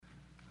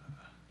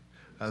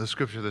The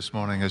scripture this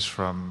morning is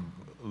from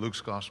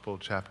Luke's Gospel,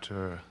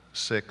 chapter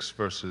 6,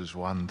 verses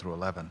 1 through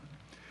 11.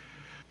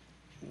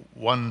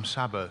 One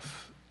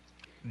Sabbath,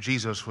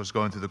 Jesus was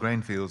going through the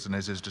grain fields, and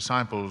as his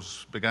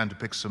disciples began to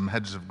pick some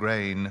heads of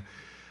grain,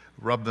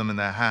 rubbed them in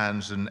their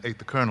hands, and ate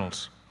the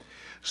kernels,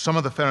 some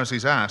of the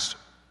Pharisees asked,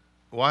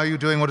 "Why are you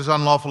doing what is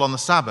unlawful on the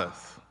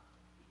Sabbath?"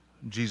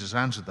 Jesus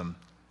answered them,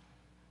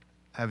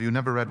 "Have you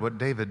never read what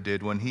David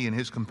did when he and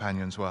his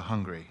companions were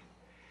hungry?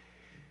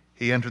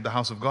 He entered the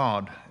house of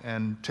God,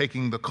 and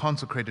taking the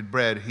consecrated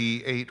bread,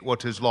 he ate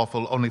what is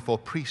lawful only for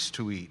priests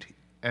to eat,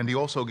 and he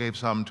also gave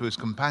some to his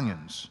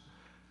companions.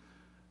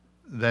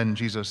 Then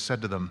Jesus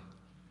said to them,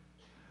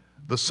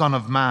 'The Son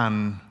of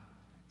Man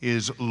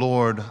is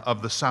Lord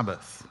of the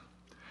Sabbath.'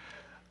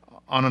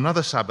 On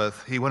another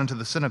Sabbath, he went into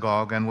the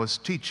synagogue and was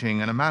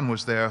teaching, and a man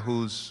was there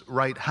whose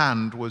right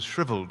hand was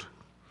shriveled.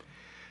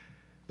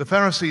 The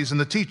Pharisees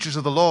and the teachers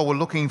of the law were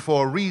looking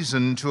for a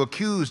reason to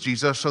accuse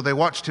Jesus, so they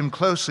watched him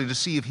closely to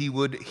see if he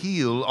would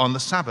heal on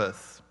the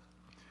Sabbath.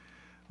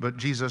 But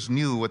Jesus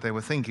knew what they were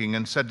thinking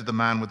and said to the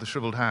man with the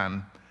shriveled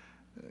hand,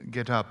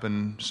 'Get up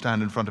and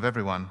stand in front of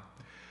everyone.'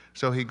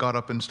 So he got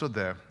up and stood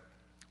there.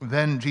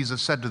 Then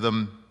Jesus said to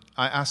them,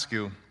 'I ask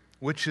you,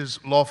 which is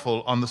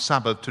lawful on the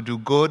Sabbath, to do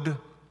good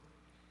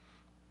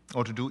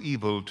or to do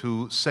evil,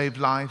 to save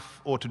life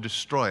or to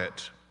destroy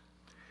it?'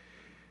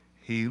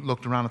 He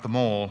looked around at them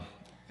all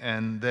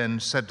and then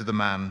said to the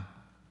man,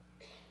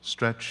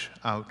 'Stretch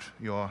out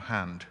your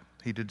hand.'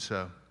 He did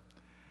so,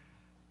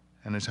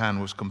 and his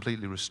hand was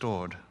completely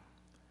restored.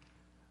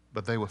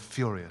 But they were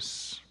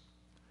furious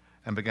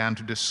and began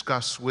to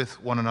discuss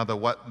with one another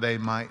what they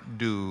might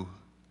do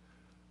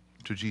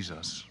to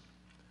Jesus."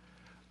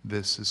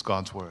 This is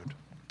God's word.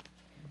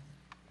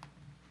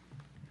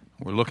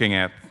 We're looking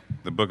at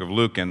the book of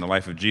Luke and the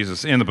life of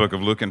Jesus in the book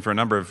of Luke, and for a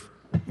number of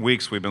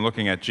weeks we've been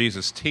looking at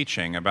Jesus'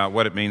 teaching about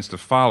what it means to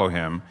follow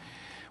him,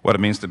 what it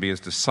means to be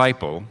his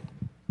disciple.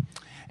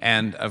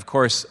 And of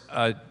course,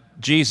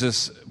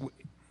 Jesus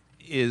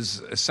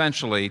is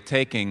essentially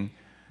taking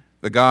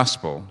the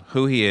gospel,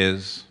 who he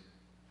is,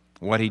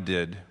 what he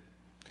did,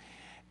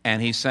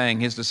 and he's saying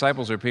his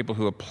disciples are people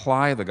who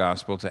apply the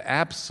gospel to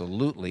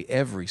absolutely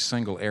every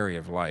single area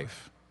of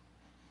life.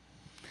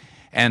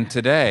 And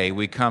today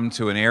we come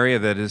to an area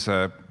that is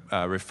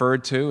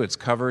referred to, it's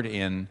covered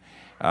in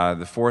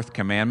the fourth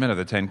commandment of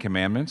the Ten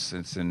Commandments.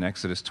 It's in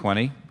Exodus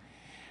 20.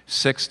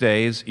 6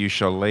 days you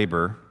shall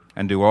labor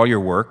and do all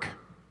your work,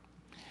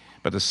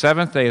 but the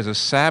seventh day is a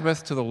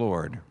Sabbath to the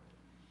Lord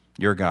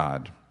your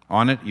God.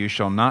 On it you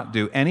shall not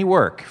do any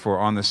work, for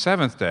on the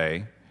seventh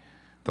day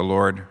the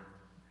Lord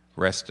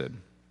rested.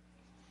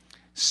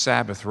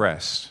 Sabbath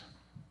rest.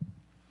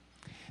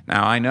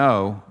 Now I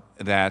know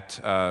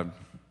that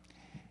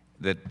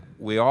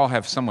we all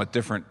have somewhat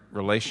different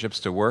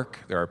relationships to work.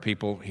 There are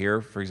people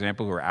here, for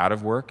example, who are out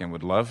of work and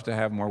would love to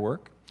have more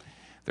work.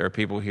 There are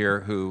people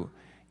here who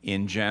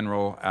in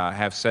general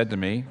have said to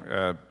me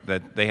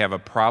that they have a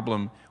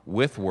problem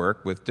with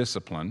work, with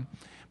discipline.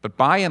 But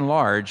by and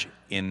large,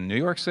 in New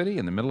York City,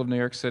 in the middle of New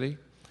York City,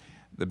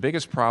 the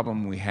biggest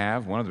problem we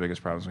have, one of the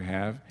biggest problems we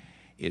have,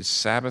 is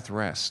Sabbath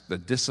rest, the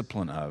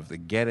discipline of, the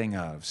getting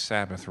of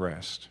Sabbath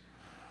rest.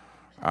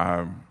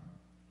 Why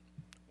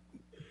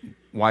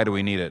do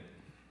we need it?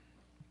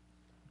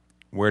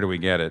 Where do we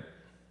get it?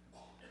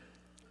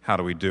 How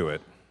do we do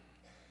it?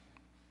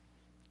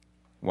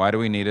 Why do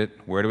we need it?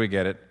 Where do we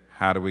get it?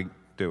 How do we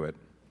do it?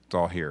 It's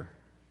all here.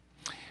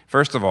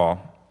 First of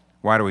all,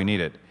 why do we need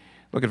it?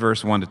 Look at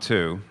verse 1 to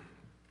 2.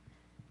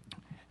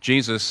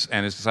 Jesus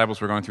and his disciples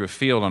were going through a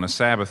field on a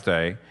Sabbath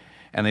day,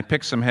 and they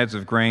picked some heads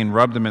of grain,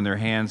 rubbed them in their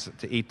hands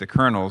to eat the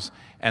kernels,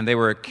 and they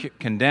were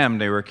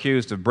condemned, they were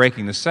accused of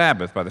breaking the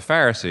Sabbath by the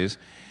Pharisees,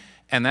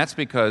 and that's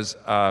because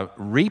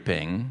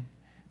reaping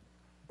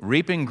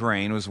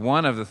grain was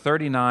one of the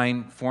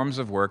 39 forms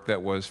of work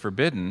that was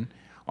forbidden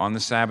on the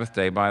Sabbath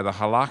day by the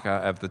halakha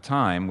of the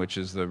time, which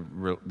is the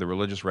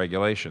religious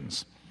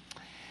regulations.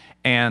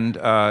 And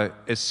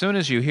as soon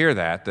as you hear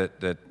that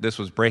this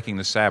was breaking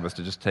the Sabbath,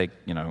 to just take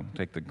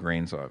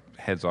the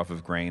heads off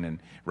of grain and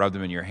rub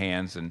them in your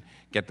hands and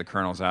get the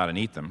kernels out and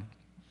eat them,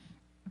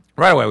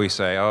 right away we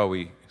say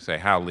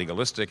how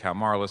legalistic, how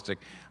moralistic,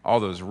 all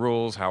those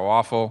rules, how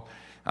awful.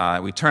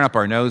 We turn up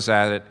our nose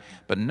at it.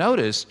 But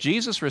notice,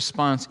 Jesus'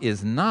 response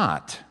is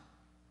not,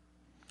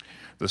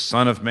 "The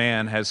Son of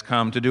Man has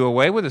come to do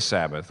away with the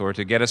Sabbath or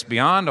to get us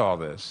beyond all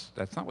this."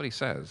 That's not what he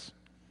says.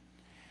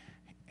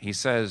 He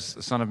says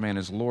the Son of Man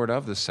is Lord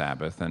of the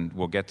Sabbath, and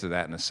we'll get to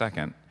that in a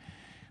second.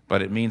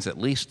 But it means at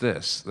least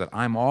this, that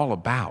I'm all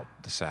about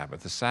the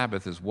Sabbath. The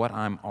Sabbath is what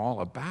I'm all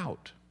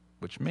about,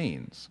 which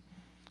means,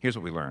 here's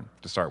what we learn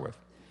to start with.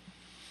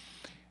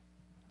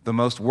 The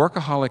most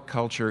workaholic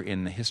culture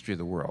in the history of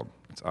the world,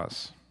 it's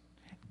us,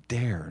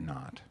 dare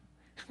not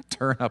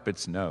turn up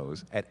its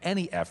nose at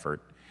any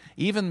effort,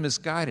 even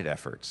misguided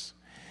efforts,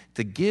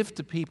 to give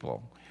to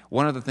people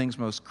one of the things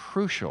most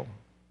crucial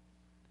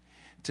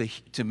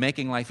to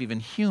making life even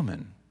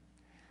human,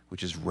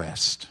 which is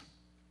rest.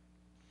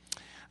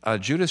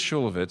 Judith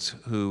Shulevitz,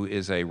 who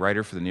is a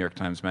writer for the New York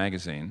Times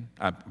Magazine,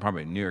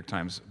 probably New York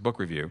Times Book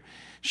Review,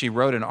 she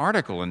wrote an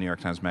article in New York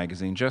Times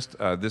Magazine just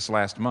this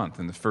last month,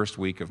 in the first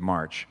week of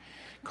March,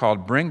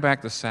 called Bring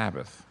Back the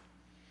Sabbath.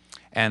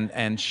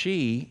 And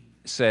she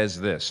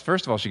says this.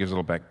 First of all, she gives a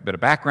little bit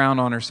of background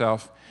on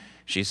herself.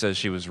 She says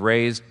she was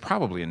raised,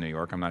 probably in New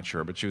York, I'm not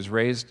sure, but she was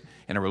raised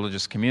in a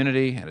religious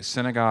community, at a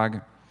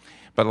synagogue.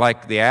 But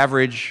like the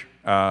average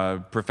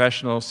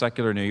professional,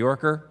 secular New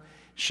Yorker,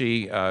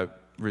 she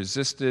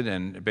resisted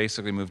and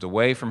basically moved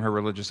away from her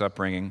religious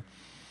upbringing.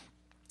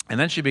 And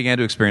then she began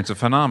to experience a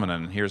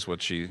phenomenon. Here's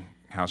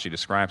how she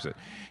describes it.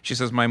 She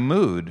says, my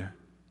mood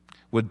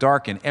would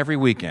darken every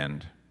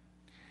weekend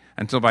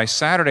until by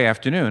Saturday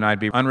afternoon I'd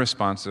be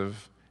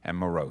unresponsive and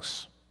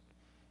morose.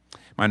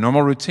 My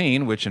normal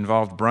routine, which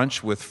involved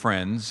brunch with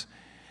friends,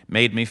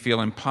 made me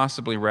feel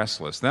impossibly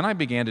restless. Then I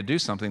began to do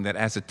something that,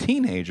 as a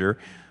teenager,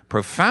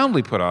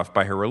 profoundly put off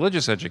by her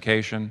religious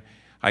education,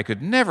 I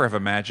could never have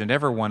imagined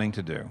ever wanting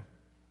to do.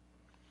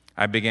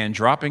 I began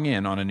dropping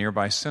in on a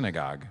nearby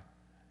synagogue.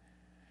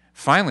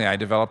 Finally, I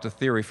developed a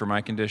theory for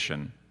my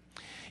condition.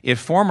 If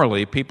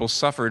formerly people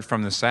suffered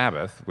from the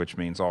Sabbath, which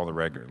means all the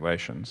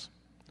regulations,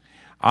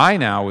 I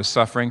now was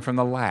suffering from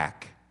the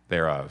lack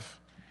thereof.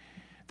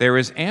 There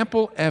is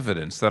ample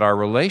evidence that our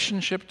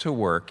relationship to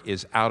work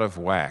is out of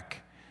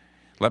whack.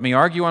 Let me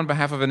argue on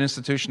behalf of an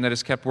institution that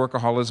has kept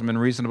workaholism in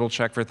reasonable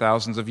check for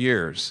thousands of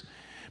years.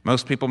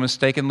 Most people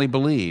mistakenly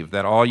believe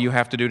that all you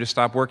have to do to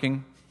stop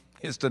working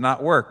is to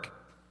not work.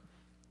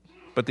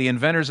 But the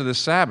inventors of the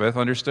Sabbath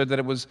understood that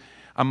it was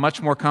a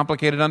much more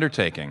complicated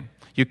undertaking.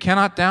 You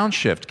cannot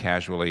downshift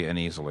casually and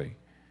easily.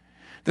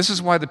 This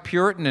is why the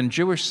Puritan and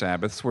Jewish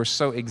Sabbaths were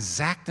so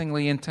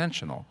exactingly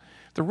intentional.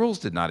 The rules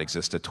did not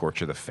exist to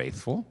torture the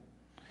faithful.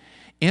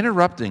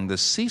 Interrupting the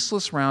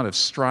ceaseless round of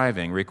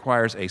striving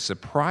requires a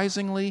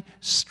surprisingly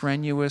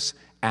strenuous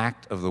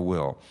act of the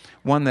will,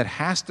 one that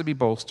has to be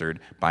bolstered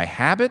by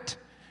habit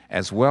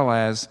as well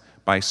as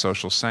by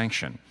social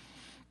sanction.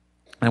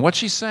 And what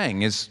she's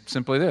saying is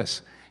simply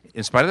this.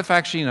 In spite of the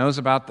fact she knows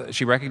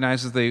she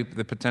recognizes the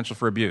potential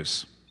for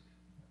abuse,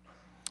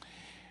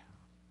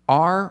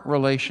 our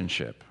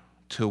relationship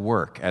to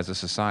work as a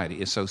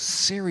society is so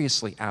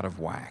seriously out of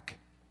whack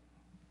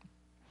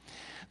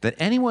that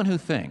anyone who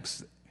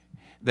thinks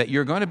that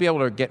you're going to be able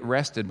to get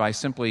rested by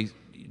simply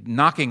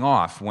knocking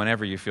off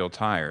whenever you feel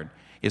tired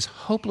is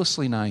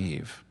hopelessly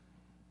naive.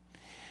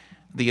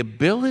 The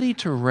ability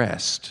to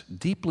rest,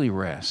 deeply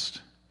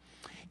rest,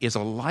 is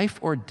a life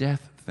or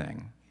death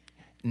thing.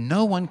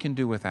 No one can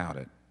do without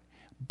it.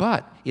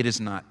 But it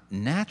is not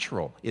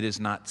natural. It is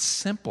not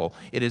simple.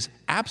 It is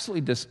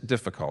absolutely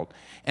difficult,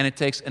 and it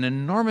takes an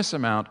enormous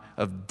amount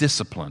of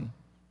discipline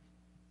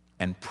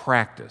and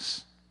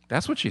practice.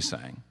 That's what she's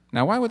saying.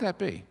 Now, why would that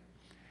be?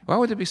 Why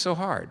would it be so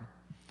hard?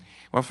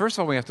 Well, first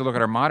of all, we have to look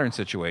at our modern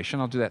situation.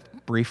 I'll do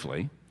that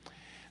briefly.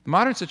 The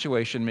modern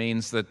situation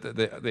means that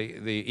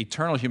the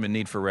eternal human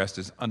need for rest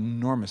is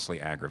enormously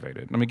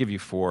aggravated. Let me give you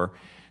 4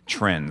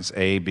 trends,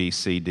 A, B,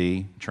 C,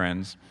 D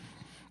trends.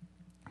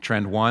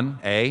 Trend 1,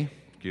 an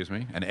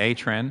A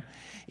trend,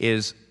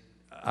 is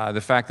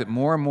the fact that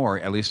more and more,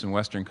 at least in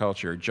Western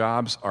culture,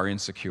 jobs are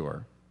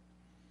insecure.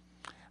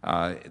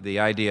 The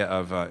idea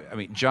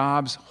of,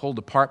 jobs hold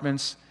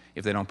departments.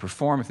 If they don't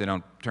perform, if they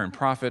don't turn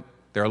profit,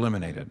 they're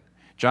eliminated.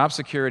 Job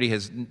security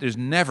there's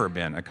never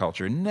been a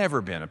culture,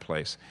 never been a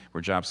place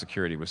where job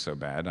security was so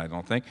bad, I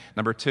don't think.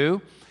 Number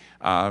 2,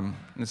 I'm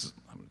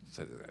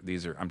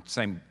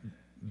saying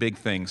big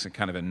things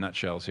kind of in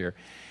nutshells here.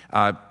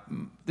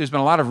 There's been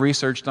a lot of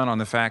research done on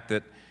the fact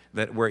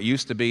that where it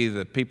used to be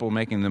the people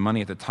making the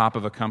money at the top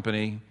of a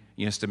company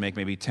used to make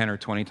maybe 10 or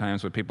 20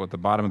 times what people at the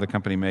bottom of the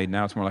company made.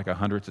 Now it's more like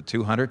 100 to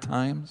 200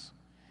 times.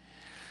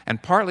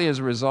 And partly as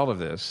a result of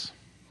this,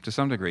 to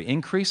some degree,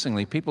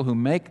 increasingly people who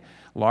make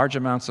large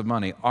amounts of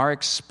money are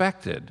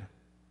expected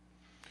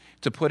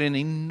to put in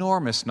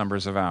enormous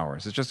numbers of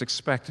hours. It's just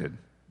expected.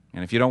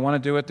 And if you don't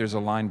want to do it, there's a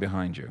line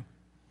behind you.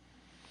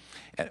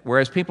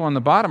 Whereas people on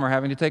the bottom are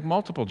having to take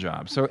multiple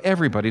jobs. So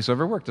everybody's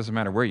overworked. Doesn't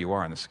matter where you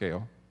are on the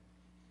scale.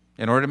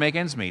 In order to make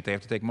ends meet, they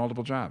have to take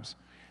multiple jobs.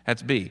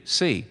 That's B.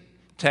 C,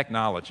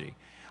 technology.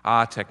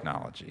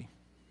 Technology.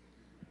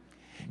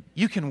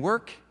 You can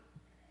work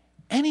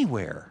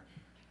anywhere,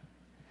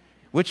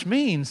 which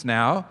means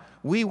now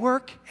we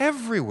work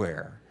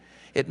everywhere.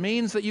 It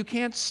means that you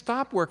can't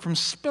stop work from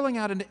spilling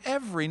out into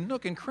every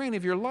nook and cranny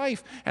of your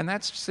life, and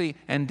that's C.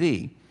 And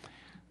D.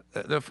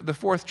 The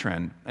 4th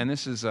trend, and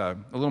this is a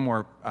little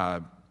more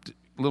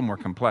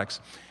complex.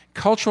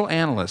 Cultural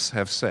analysts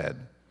have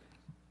said,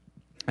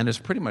 and there's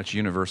pretty much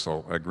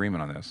universal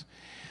agreement on this,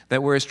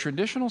 that whereas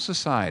traditional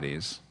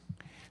societies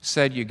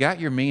said you got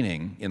your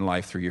meaning in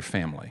life through your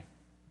family,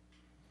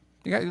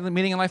 you got your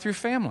meaning in life through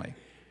family,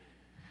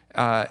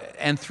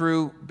 and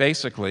through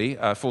basically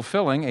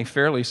fulfilling a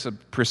fairly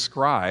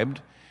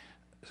prescribed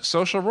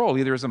social role,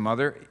 either as a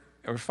mother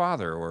or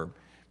father or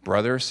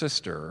brother or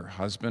sister, or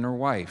husband or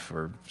wife,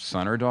 or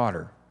son or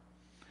daughter.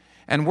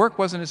 And work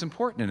wasn't as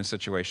important in a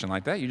situation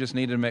like that. You just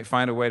needed to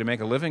find a way to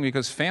make a living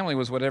because family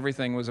was what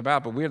everything was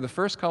about. But we are the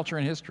first culture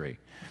in history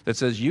that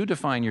says you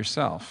define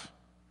yourself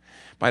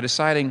by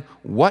deciding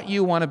what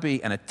you want to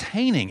be and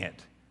attaining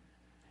it.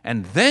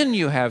 And then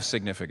you have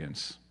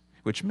significance,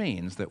 which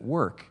means that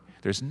work,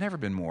 there's never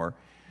been more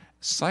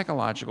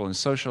psychological and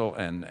social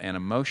and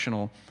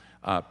emotional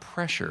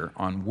pressure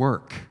on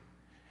work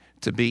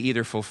to be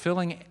either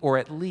fulfilling or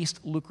at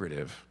least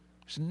lucrative.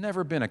 There's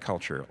never been a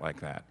culture like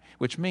that,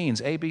 which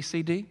means A, B,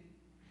 C, D.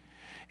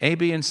 A,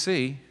 B, and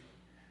C,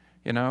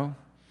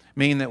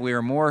 mean that we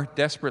are more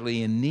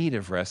desperately in need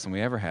of rest than we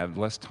ever have,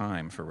 less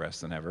time for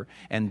rest than ever.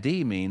 And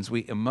D means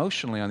we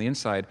emotionally on the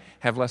inside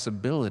have less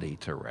ability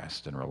to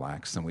rest and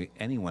relax than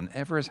anyone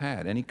ever has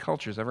had, any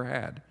culture's ever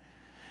had.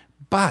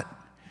 But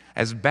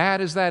as bad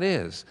as that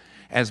is,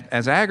 as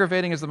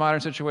aggravating as the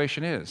modern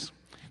situation is,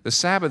 the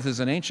Sabbath is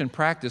an ancient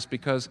practice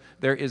because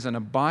there is an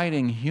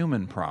abiding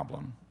human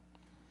problem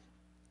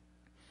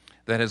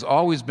that has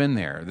always been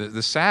there.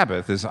 The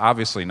Sabbath is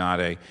obviously not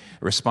a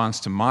response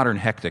to modern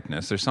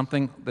hecticness. There's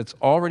something that's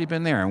already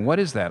been there. And what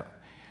is that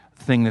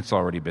thing that's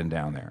already been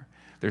down there?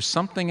 There's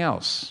something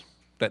else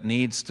that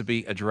needs to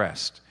be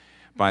addressed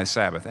by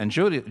Sabbath. And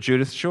Judith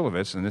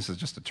Shulevitz, and this is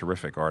just a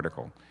terrific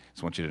article, I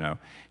just want you to know,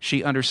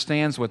 she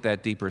understands what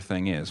that deeper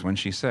thing is when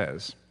she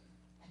says,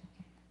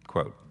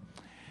 quote,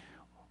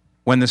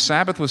 "When the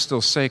Sabbath was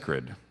still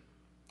sacred,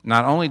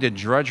 not only did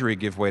drudgery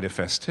give way to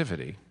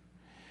festivity,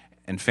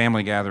 and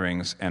family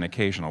gatherings and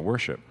occasional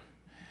worship,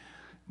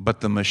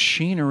 but the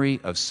machinery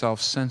of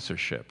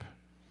self-censorship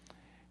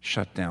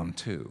shut down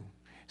too,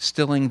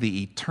 stilling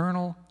the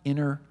eternal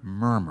inner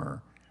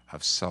murmur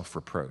of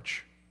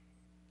self-reproach."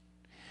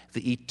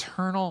 The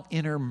eternal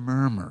inner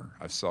murmur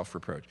of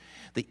self-reproach.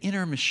 The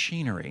inner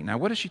machinery. Now,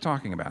 what is she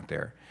talking about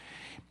there?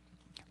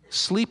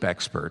 Sleep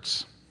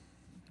experts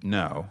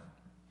know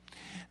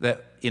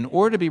that in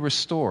order to be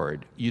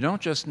restored, you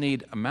don't just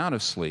need amount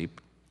of sleep,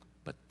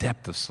 but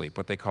depth of sleep,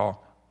 what they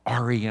call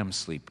REM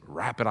sleep,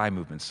 rapid eye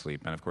movement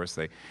sleep. And of course,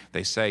 they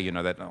say,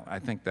 that I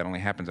think that only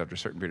happens after a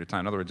certain period of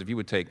time. In other words, if you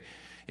would take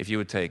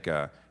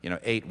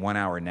 8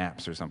 one-hour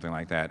naps or something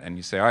like that, and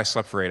you say, I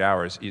slept for 8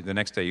 hours, the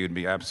next day you'd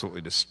be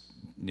absolutely just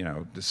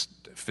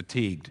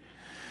fatigued,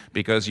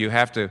 because you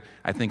have to,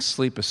 I think,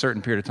 sleep a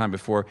certain period of time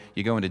before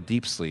you go into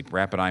deep sleep,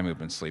 rapid eye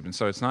movement sleep. And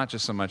so it's not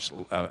just so much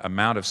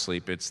amount of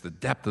sleep, it's the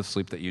depth of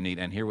sleep that you need.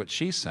 And here what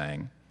she's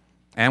saying,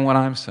 and what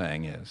I'm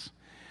saying is,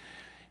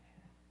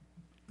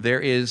 there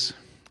is,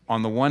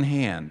 on the one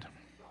hand,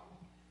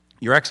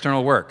 your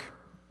external work,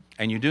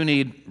 and you do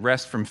need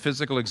rest from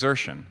physical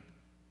exertion,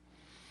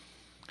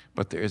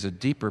 but there is a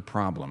deeper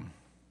problem.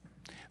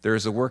 There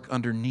is a work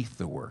underneath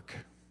the work.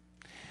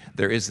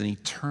 There is an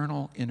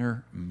eternal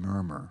inner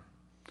murmur.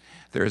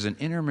 There is an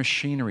inner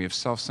machinery of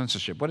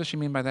self-censorship. What does she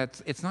mean by that?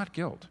 It's not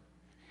guilt.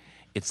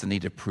 It's the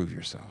need to prove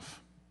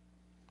yourself,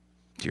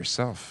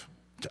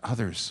 to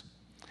others.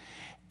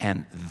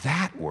 And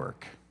that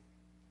work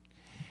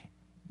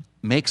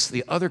makes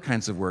the other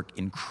kinds of work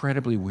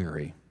incredibly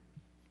weary.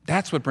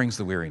 That's what brings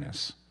the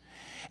weariness.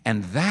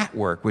 And that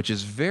work, which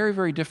is very,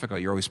 very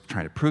difficult, you're always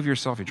trying to prove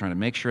yourself, you're trying to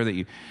make sure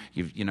that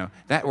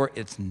that work,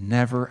 it's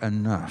never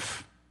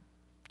enough.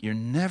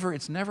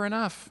 It's never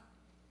enough.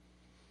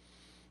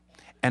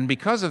 And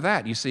because of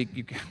that, you see,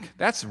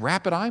 that's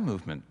rapid eye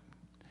movement,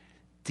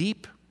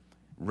 deep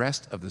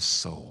rest of the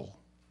soul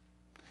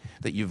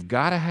that you've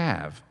got to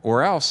have,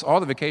 or else all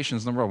the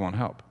vacations in the world won't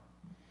help.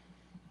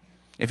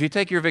 If you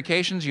take your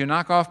vacations, you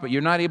knock off, but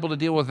you're not able to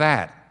deal with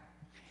that.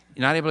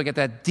 You're not able to get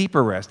that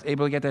deeper rest,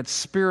 able to get that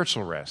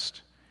spiritual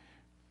rest.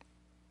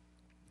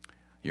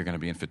 You're going to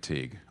be in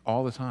fatigue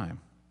all the time.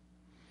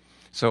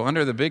 So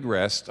under the big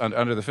rest,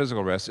 under the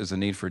physical rest, is the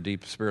need for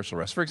deep spiritual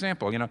rest. For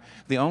example,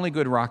 the only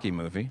good Rocky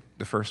movie,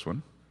 the first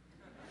one,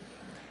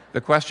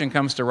 the question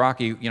comes to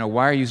Rocky,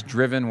 why are you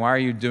driven? Why are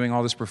you doing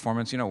all this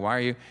performance?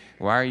 Why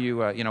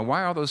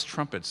are all those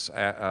trumpets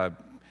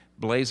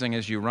blazing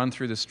as you run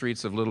through the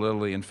streets of Little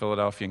Italy in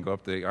Philadelphia and go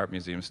up the Art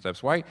Museum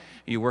steps? Why are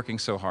you working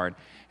so hard?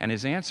 And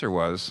his answer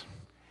was,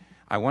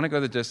 I want to go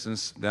the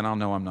distance, then I'll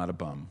know I'm not a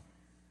bum.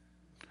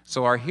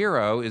 So our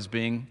hero is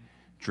being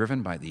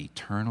driven by the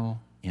eternal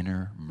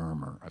inner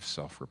murmur of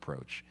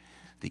self-reproach,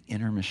 the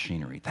inner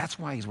machinery. That's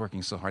why he's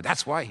working so hard.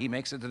 That's why he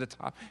makes it to the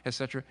top,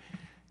 etc.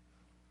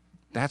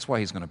 That's why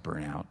he's going to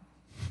burn out.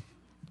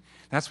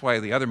 That's why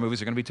the other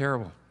movies are going to be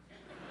terrible.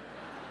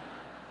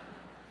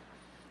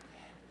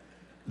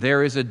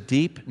 There is a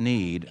deep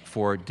need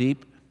for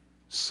deep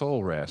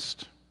soul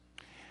rest,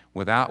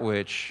 without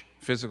which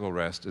physical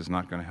rest is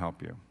not going to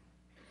help you.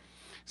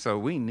 So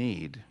we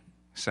need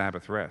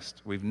Sabbath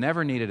rest. We've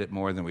never needed it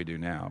more than we do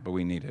now, but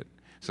we need it.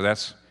 So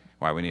that's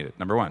why we need it,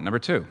 number one. Number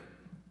two,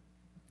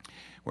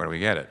 where do we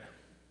get it?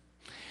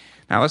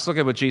 Now let's look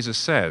at what Jesus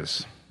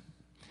says.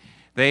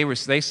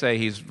 They say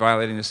he's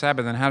violating the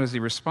Sabbath, and how does he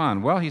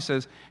respond? Well, he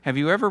says, have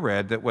you ever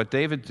read that what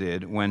David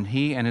did when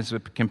he and his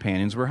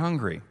companions were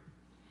hungry?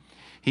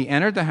 He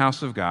entered the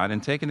house of God,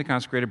 and taking the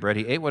consecrated bread,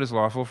 he ate what is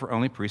lawful for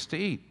only priests to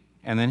eat,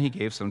 and then he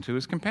gave some to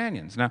his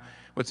companions. Now,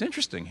 what's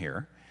interesting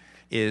here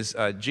is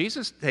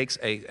Jesus takes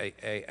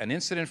an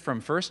incident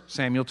from 1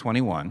 Samuel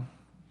 21,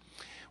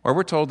 where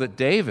we're told that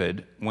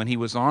David, when he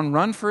was on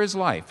run for his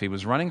life, he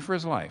was running for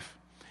his life,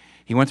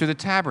 he went through the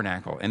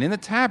tabernacle. And in the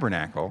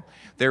tabernacle,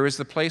 there is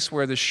the place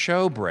where the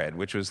showbread,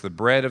 which was the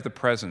bread of the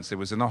presence, it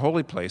was in the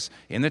holy place,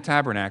 in the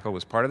tabernacle,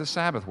 was part of the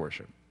Sabbath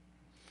worship.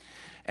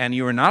 And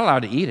you were not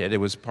allowed to eat it. It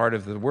was part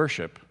of the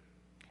worship.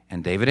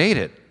 And David ate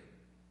it.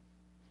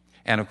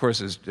 And of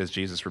course, as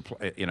Jesus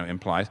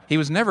implies, he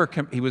was never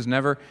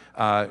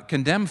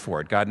condemned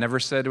for it. God never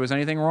said there was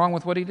anything wrong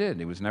with what he did.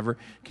 He was never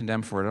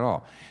condemned for it at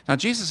all. Now,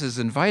 Jesus is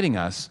inviting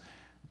us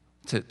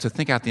to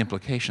think out the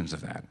implications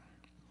of that.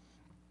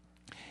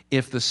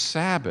 If the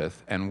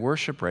Sabbath and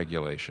worship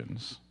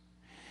regulations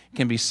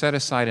can be set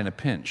aside in a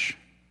pinch,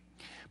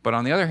 but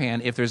on the other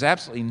hand, if there's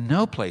absolutely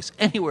no place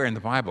anywhere in the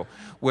Bible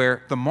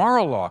where the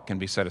moral law can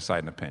be set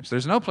aside in a pinch,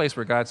 there's no place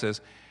where God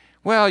says,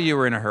 well, you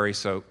were in a hurry,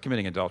 so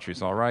committing adultery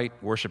is all right,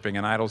 worshiping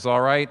an idol is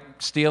all right,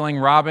 stealing,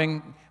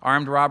 robbing,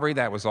 armed robbery,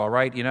 that was all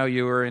right,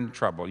 you were in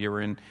trouble,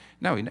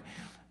 No,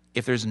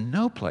 if there's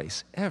no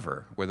place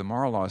ever where the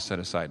moral law is set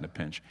aside in a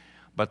pinch,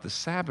 but the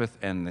Sabbath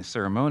and the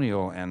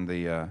ceremonial and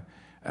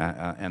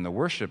the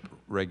worship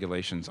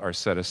regulations are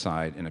set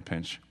aside in a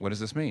pinch, what does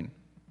this mean?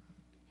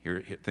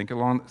 Here, think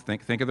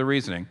of the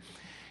reasoning.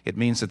 It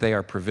means that they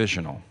are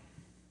provisional,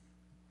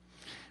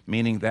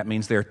 meaning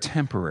they're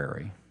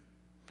temporary,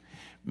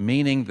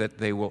 meaning that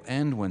they will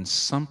end when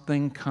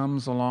something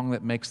comes along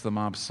that makes them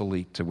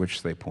obsolete, to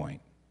which they point.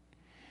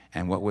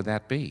 And what would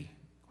that be?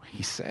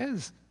 He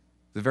says,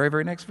 the very,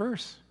 very next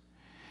verse.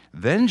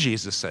 Then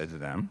Jesus said to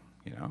them,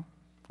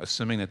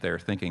 assuming that they're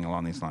thinking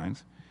along these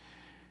lines,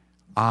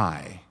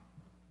 I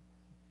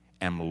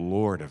am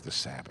Lord of the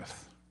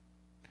Sabbath,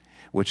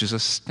 which is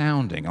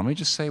astounding. Let me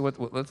just say,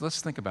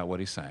 let's think about what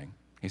he's saying.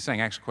 He's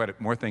saying actually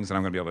quite more things than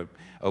I'm going to be able to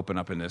open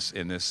up in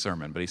this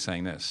sermon, but he's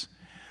saying this.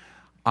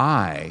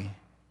 I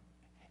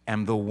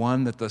am the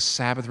one that the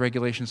Sabbath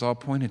regulations all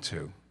pointed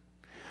to.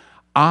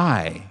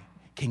 I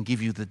can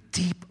give you the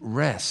deep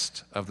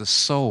rest of the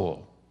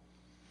soul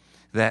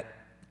that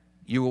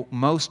you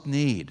most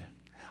need.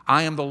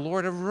 I am the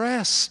Lord of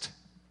rest.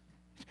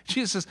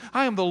 Jesus says,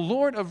 I am the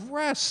Lord of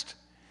rest.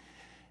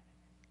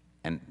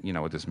 And you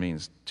know what this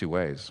means? Two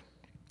ways.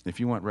 If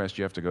you want rest,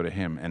 you have to go to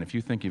him. And if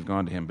you think you've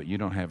gone to him, but you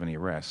don't have any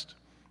rest,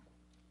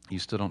 you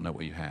still don't know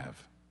what you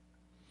have.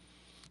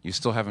 You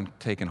still haven't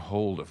taken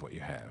hold of what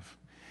you have.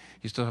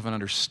 You still haven't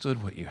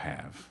understood what you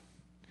have.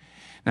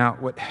 Now,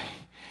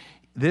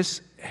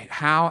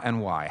 how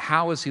and why?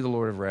 How is he the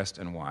Lord of rest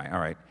and why? All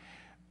right.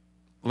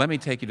 Let me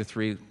take you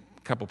to a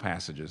couple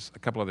passages, a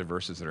couple other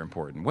verses that are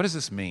important. What does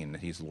this mean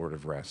that he's Lord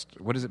of rest?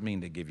 What does it mean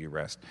to give you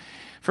rest?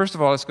 First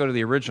of all, let's go to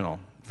the original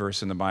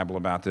verse in the Bible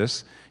about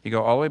this. You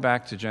go all the way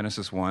back to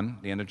Genesis 1,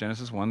 the end of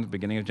Genesis 1, the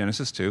beginning of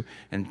Genesis 2,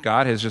 and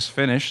God has just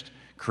finished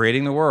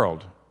creating the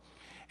world.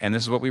 And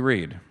this is what we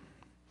read.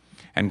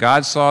 And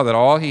God saw that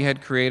all he had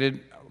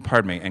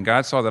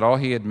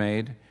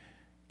made,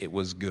 it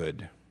was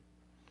good.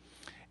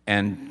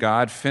 And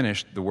God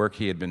finished the work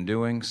he had been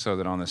doing so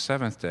that on the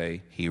seventh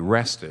day he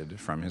rested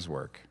from his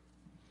work.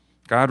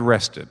 God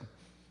rested.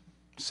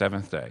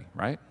 Seventh day,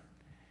 right?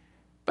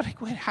 But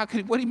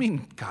what do you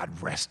mean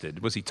God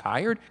rested? Was he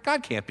tired?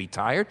 God can't be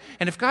tired.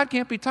 And if God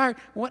can't be tired,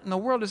 what in the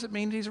world does it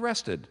mean he's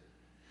rested?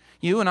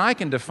 You and I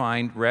can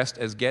define rest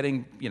as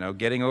getting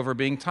over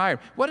being tired.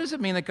 What does it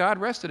mean that God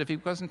rested if he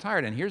wasn't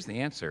tired? And here's the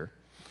answer.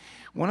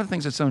 One of the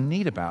things that's so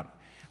neat about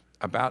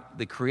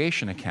the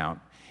creation account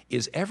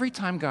is every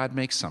time God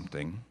makes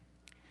something,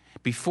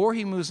 before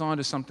he moves on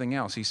to something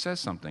else, he says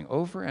something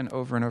over and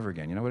over and over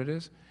again. You know what it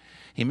is?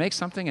 He makes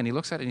something and he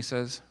looks at it and he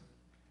says,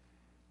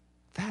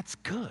 that's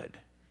good.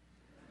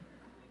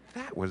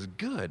 That was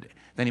good.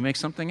 Then he makes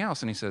something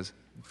else and he says,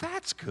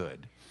 that's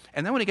good.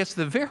 And then when he gets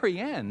to the very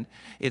end,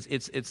 it's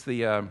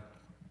the,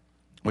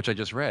 which I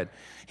just read,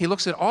 he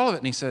looks at all of it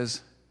and he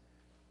says,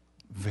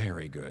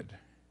 very good.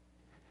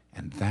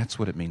 And that's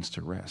what it means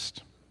to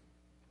rest.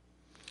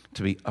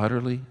 To be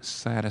utterly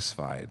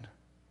satisfied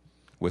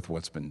with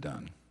what's been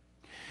done.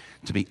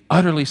 To be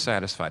utterly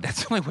satisfied.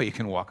 That's the only way you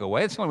can walk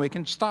away. That's the only way you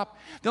can stop.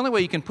 The only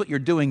way you can put your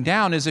doing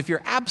down is if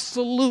you're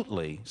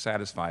absolutely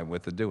satisfied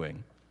with the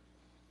doing.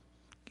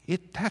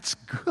 That's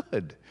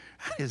good.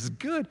 That is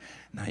good.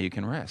 Now you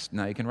can rest.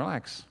 Now you can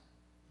relax.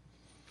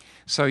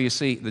 So you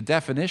see, the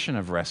definition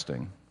of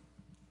resting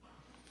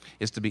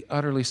is to be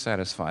utterly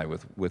satisfied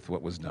with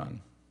what was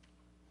done.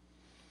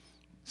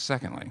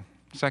 Secondly,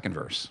 second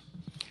verse.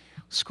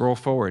 Scroll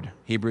forward,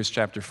 Hebrews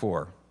chapter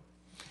 4.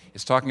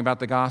 It's talking about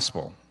the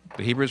gospel.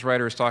 The Hebrews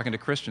writer is talking to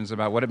Christians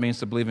about what it means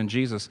to believe in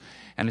Jesus.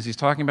 And as he's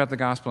talking about the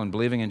gospel and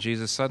believing in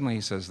Jesus, suddenly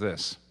he says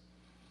this.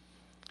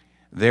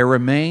 There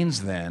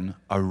remains then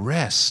a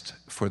rest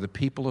for the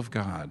people of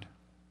God.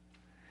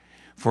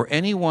 For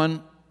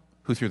anyone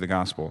who through the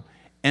gospel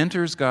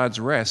enters God's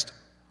rest,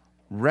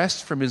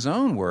 rests from his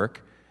own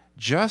work,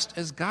 just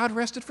as God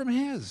rested from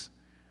his.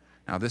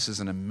 Now this is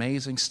an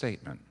amazing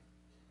statement.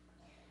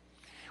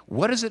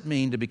 What does it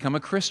mean to become a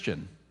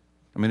Christian?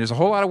 I mean, there's a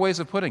whole lot of ways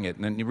of putting it,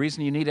 and the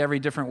reason you need every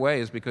different way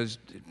is because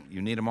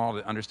you need them all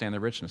to understand the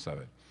richness of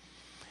it.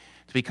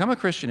 To become a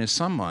Christian is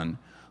someone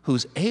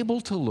who's able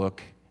to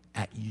look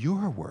at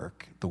your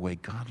work the way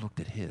God looked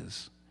at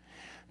his,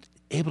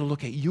 able to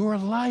look at your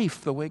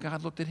life the way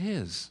God looked at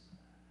his.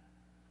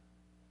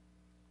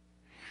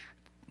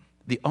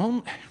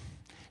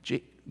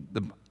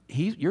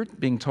 You're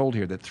being told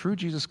here that through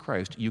Jesus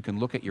Christ, you can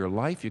look at your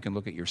life, you can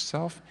look at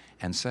yourself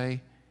and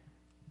say,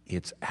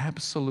 it's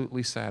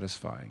absolutely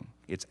satisfying.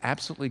 It's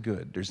absolutely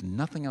good. There's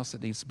nothing else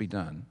that needs to be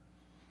done.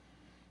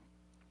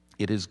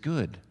 It is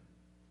good.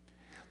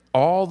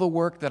 All the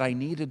work that I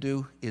need to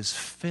do is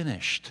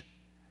finished.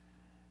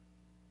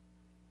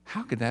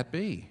 How could that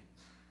be?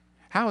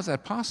 How is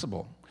that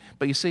possible?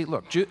 But you see,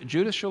 look, Judith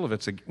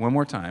Shulevitz, one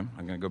more time,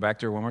 I'm going to go back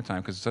to her one more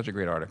time because it's such a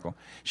great article.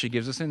 She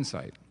gives us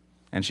insight,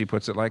 and she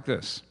puts it like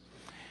this,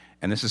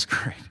 and this is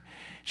great.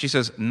 She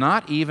says,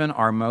 not even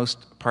our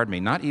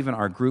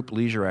group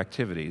leisure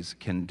activities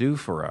can do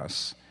for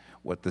us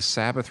what the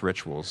Sabbath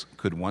rituals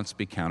could once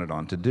be counted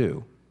on to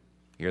do.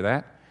 Hear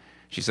that?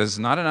 She says, it's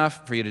not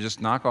enough for you to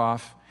just knock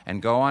off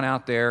and go on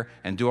out there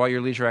and do all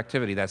your leisure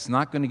activity. That's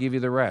not going to give you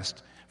the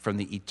rest from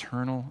the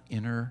eternal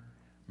inner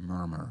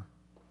murmur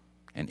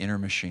and inner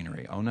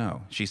machinery. Oh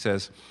no. She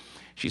says,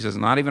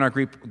 not even our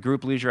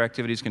group leisure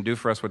activities can do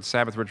for us what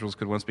Sabbath rituals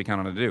could once be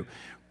counted on to do.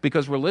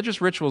 Because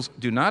religious rituals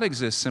do not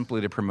exist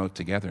simply to promote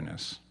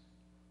togetherness.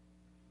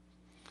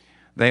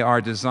 They are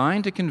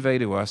designed to convey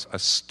to us a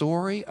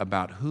story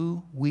about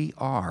who we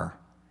are.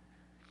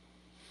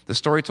 The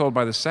story told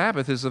by the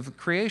Sabbath is of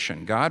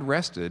creation. God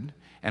rested,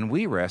 and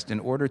we rest in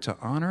order to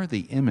honor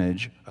the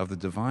image of the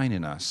divine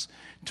in us,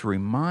 to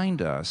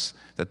remind us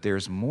that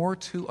there's more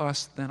to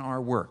us than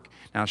our work.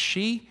 Now,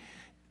 she,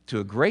 to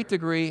a great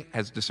degree,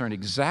 has discerned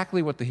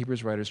exactly what the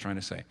Hebrews writer is trying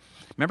to say.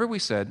 Remember we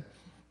said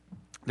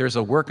there's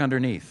a work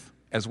underneath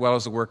as well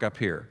as a work up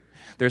here.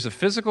 There's a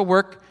physical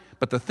work,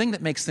 but the thing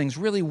that makes things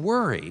really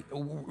weary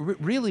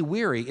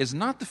is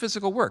not the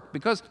physical work.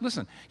 Because,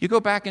 listen, you go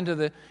back into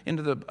the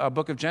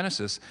book of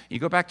Genesis, you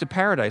go back to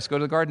paradise, go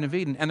to the Garden of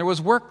Eden, and there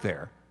was work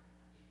there.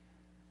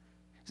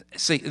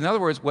 See, in other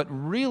words, what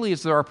really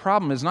is our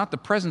problem is not the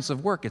presence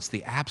of work, it's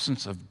the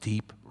absence of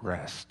deep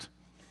rest.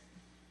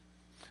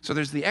 So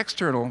there's the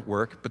external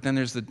work, but then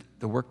there's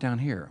the work down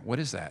here. What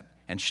is that?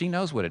 And she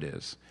knows what it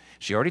is.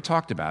 She already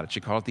talked about it. She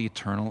called it the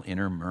eternal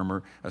inner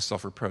murmur of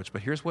self-reproach.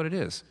 But here's what it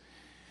is.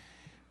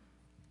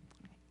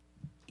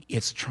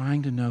 It's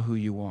trying to know who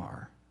you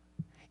are.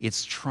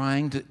 It's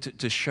trying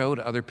to show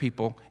to other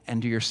people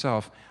and to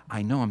yourself,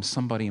 I know I'm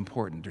somebody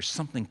important. There's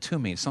something to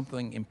me,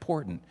 something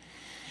important.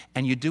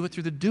 And you do it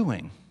through the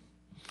doing.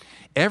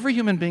 Every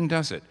human being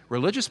does it.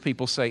 Religious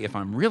people say, if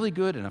I'm really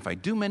good and if I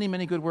do many,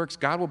 many good works,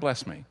 God will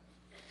bless me.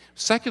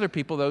 Secular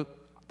people, though,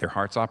 their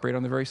hearts operate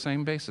on the very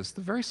same basis,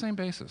 the very same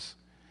basis.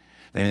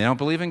 They don't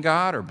believe in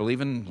God or believe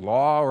in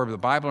law or the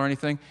Bible or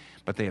anything,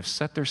 but they have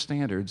set their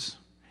standards,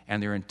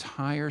 and their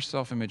entire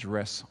self-image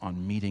rests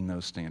on meeting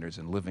those standards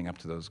and living up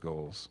to those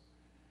goals.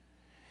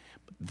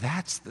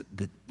 That's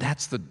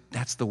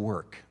the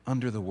work,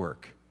 under the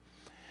work.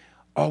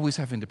 Always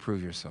having to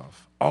prove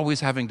yourself, always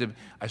having to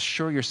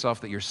assure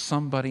yourself that you're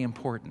somebody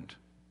important.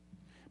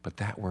 But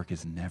that work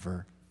is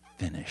never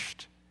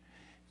finished.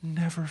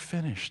 Never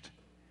finished.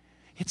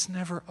 It's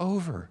never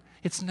over.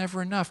 It's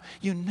never enough.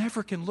 You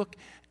never can look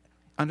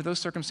under those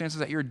circumstances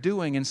that you're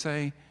doing and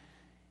say,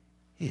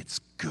 it's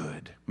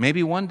good.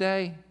 Maybe one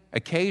day,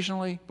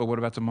 occasionally, but what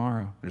about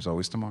tomorrow? There's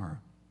always tomorrow.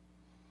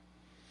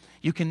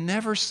 You can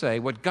never say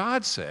what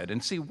God said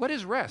and see what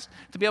is rest.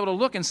 To be able to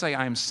look and say,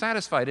 I am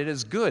satisfied, it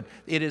is good,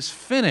 it is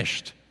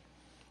finished.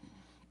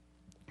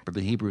 But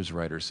the Hebrews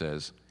writer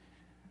says,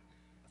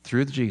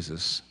 through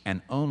Jesus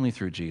and only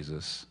through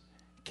Jesus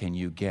can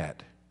you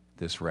get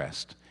this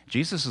rest.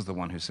 Jesus is the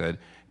one who said,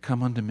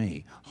 come unto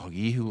me, all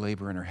ye who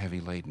labor and are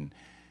heavy laden,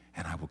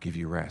 and I will give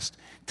you rest.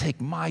 Take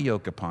my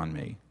yoke upon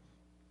me,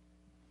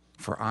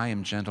 for I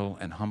am gentle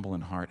and humble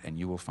in heart, and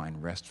you will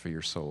find rest for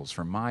your souls.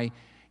 For my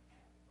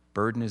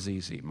burden is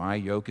easy, my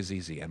yoke is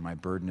easy, and my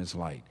burden is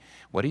light.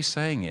 What he's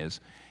saying is,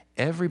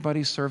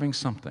 everybody's serving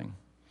something.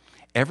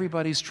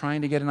 Everybody's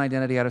trying to get an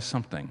identity out of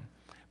something.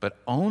 But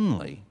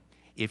only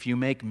if you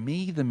make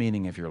me the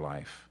meaning of your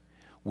life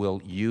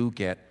will you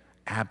get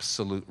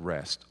absolute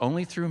rest.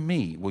 Only through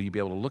me will you be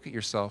able to look at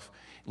yourself,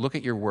 look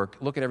at your work,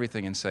 look at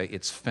everything and say,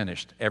 it's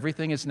finished.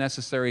 Everything is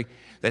necessary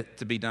that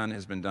to be done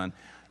has been done.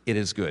 It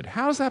is good.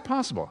 How is that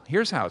possible?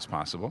 Here's how it's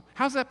possible.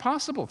 How's that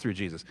possible through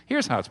Jesus?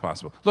 Here's how it's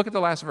possible. Look at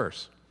the last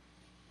verse.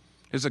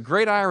 There's a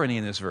great irony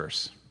in this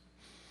verse.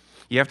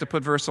 You have to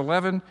put verse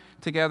 11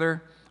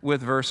 together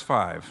with verse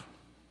 5.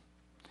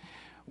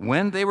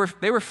 When they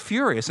were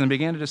furious and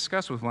began to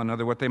discuss with one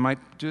another what they might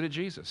do to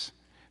Jesus.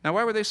 Now,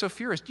 why were they so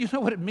furious? Do you know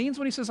what it means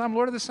when he says, I'm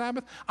Lord of the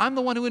Sabbath? I'm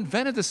the one who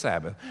invented the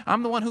Sabbath.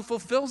 I'm the one who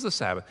fulfills the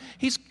Sabbath.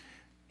 He's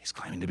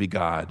claiming to be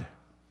God.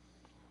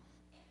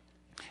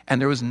 And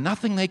there was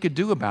nothing they could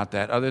do about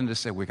that other than to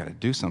say, we've got to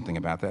do something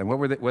about that. And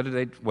what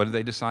did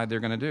they decide they were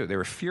going to do? They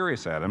were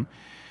furious at him.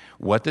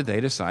 What did they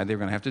decide they were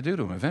going to have to do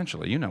to him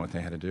eventually? You know what they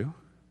had to do.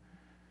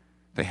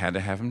 They had to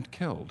have him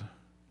killed.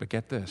 But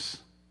get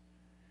this,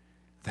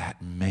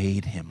 that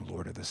made him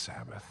Lord of the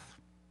Sabbath.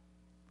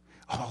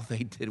 All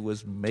they did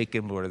was make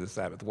him Lord of the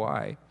Sabbath.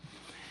 Why?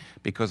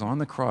 Because on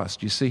the cross,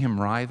 do you see him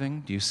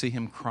writhing? Do you see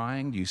him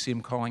crying? Do you see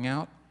him calling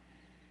out?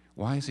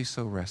 Why is he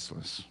so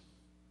restless?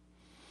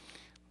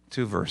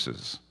 2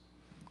 verses.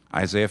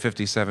 Isaiah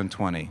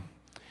 57:20.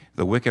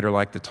 The wicked are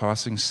like the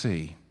tossing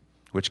sea,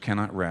 which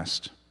cannot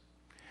rest,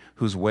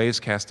 whose waves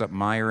cast up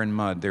mire and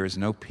mud. There is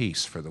no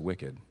peace for the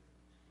wicked.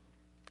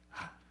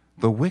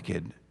 The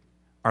wicked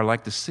are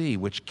like the sea,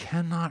 which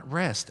cannot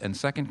rest. And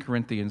 2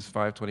 Corinthians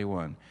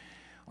 5:21.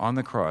 On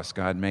the cross,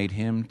 God made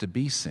him to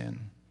be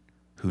sin,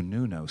 who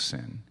knew no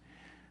sin,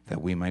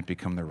 that we might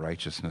become the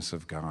righteousness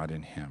of God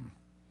in him.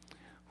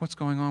 What's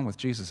going on with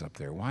Jesus up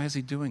there? Why is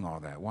he doing all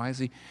that? Why is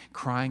he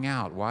crying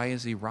out? Why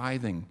is he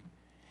writhing?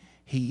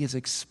 He is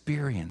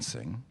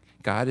experiencing.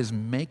 God is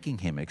making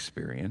him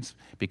experience,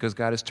 because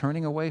God is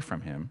turning away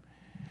from him,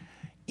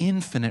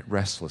 infinite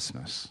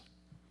restlessness.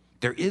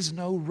 There is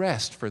no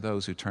rest for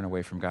those who turn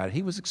away from God.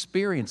 He was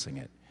experiencing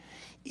it.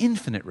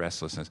 Infinite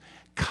restlessness,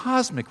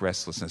 cosmic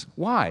restlessness.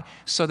 Why?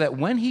 So that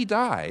when he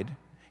died,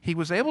 he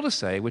was able to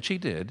say, which he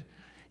did,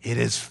 it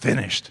is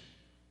finished.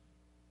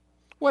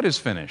 What is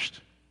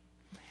finished?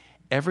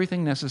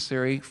 Everything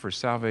necessary for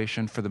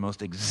salvation for the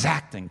most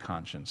exacting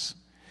conscience,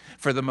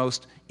 for the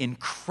most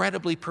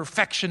incredibly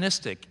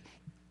perfectionistic,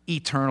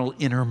 eternal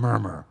inner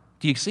murmur.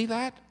 Do you see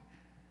that?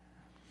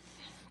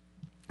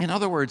 In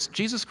other words,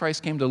 Jesus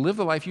Christ came to live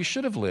the life you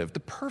should have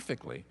lived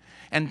perfectly,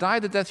 and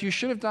died the death you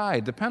should have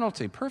died, the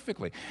penalty,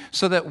 perfectly,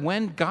 so that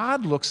when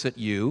God looks at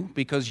you,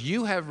 because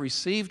you have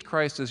received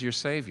Christ as your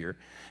Savior,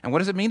 and what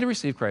does it mean to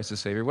receive Christ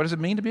as Savior? What does it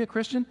mean to be a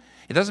Christian?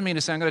 It doesn't mean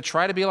to say, I'm going to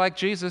try to be like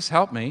Jesus,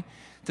 help me.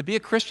 To be a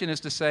Christian is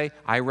to say,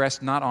 I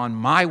rest not on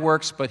my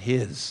works, but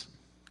his.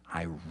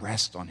 I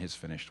rest on his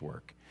finished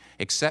work.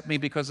 Accept me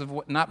because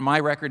of not my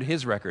record,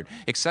 his record.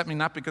 Accept me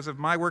not because of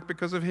my work,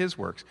 because of his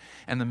works.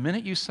 And the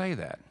minute you say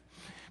that,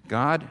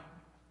 God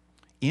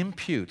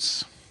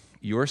imputes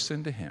your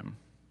sin to him.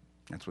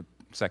 That's what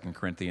 2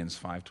 Corinthians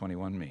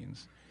 5:21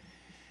 means.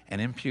 And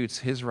imputes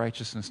his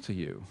righteousness to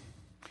you,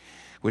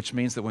 which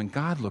means that when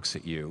God looks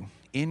at you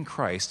in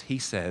Christ, he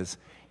says,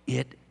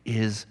 it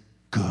is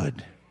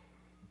good.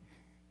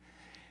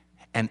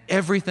 And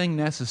everything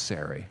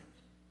necessary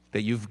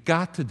that you've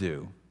got to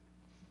do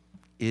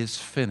is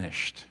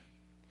finished.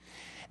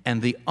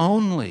 And the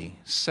only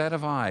set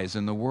of eyes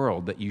in the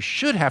world that you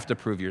should have to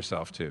prove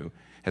yourself to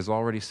has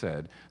already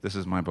said, this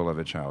is my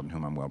beloved child in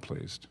whom I'm well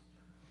pleased.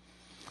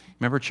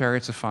 Remember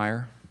Chariots of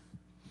Fire?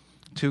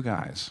 2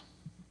 guys.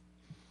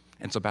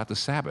 And it's about the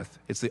Sabbath.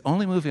 It's the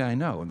only movie I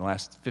know in the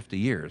last 50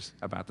 years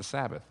about the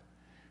Sabbath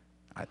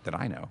that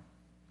I know.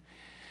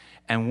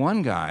 And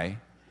one guy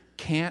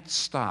can't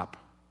stop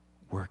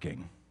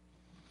working.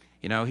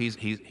 You know,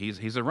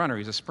 he's a runner,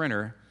 he's a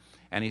sprinter,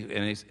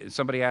 and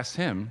somebody asked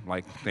him,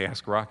 like they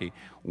asked Rocky,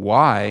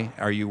 why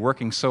are you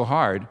working so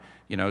hard,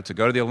 to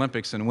go to the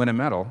Olympics and win a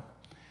medal?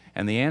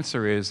 And the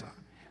answer is,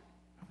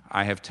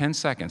 I have 10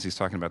 seconds. He's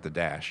talking about the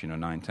dash,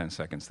 9-10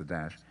 seconds to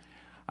dash.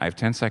 I have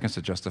 10 seconds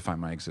to justify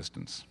my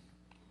existence.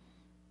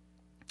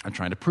 I'm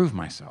trying to prove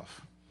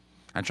myself.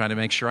 I'm trying to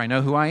make sure I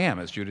know who I am,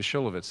 as Judah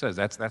Shulevitz says.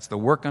 That's the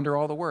work under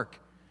all the work.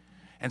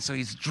 And so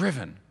he's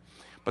driven.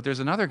 But there's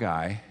another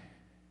guy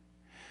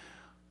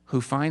who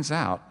finds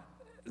out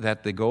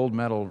that the gold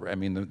medal,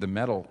 the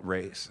medal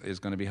race is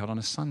going to be held on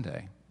a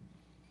Sunday.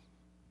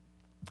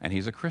 And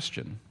he's a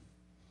Christian.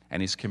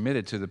 And he's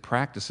committed to the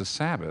practice of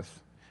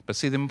Sabbath. But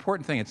see, the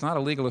important thing, it's not a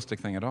legalistic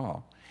thing at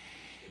all.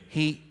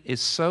 He is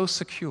so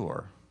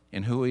secure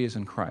in who he is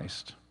in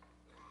Christ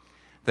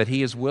that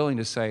he is willing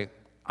to say,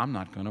 I'm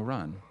not going to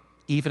run,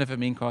 even if it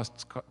means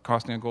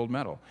costing a gold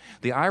medal.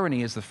 The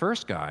irony is the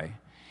first guy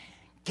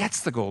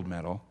gets the gold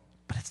medal,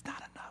 but it's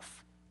not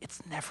enough.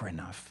 It's never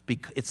enough.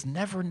 It's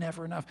never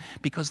enough,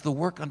 because the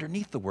work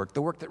underneath the work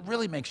that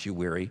really makes you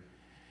weary,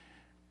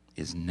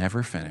 is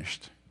never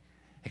finished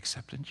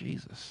except in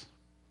Jesus.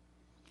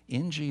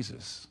 In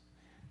Jesus,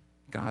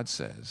 God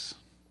says,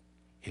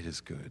 it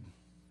is good.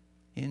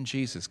 In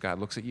Jesus, God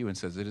looks at you and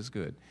says, it is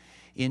good.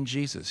 In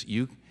Jesus,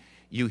 you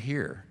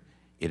hear,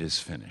 it is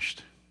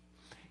finished.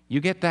 You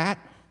get that,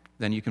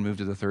 then you can move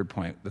to the third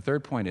point. The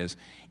third point is,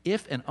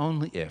 if and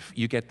only if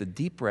you get the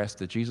deep rest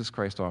that Jesus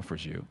Christ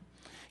offers you,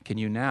 can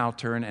you now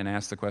turn and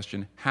ask the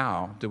question,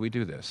 how do we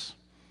do this?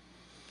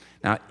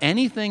 Now,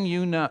 anything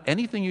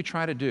you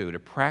try to do to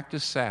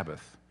practice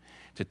Sabbath,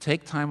 to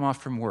take time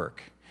off from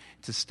work,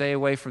 to stay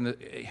away from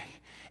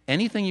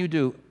anything you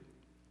do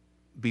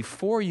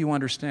before you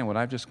understand what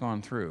I've just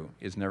gone through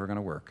is never going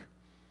to work.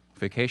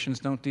 Vacations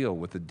don't deal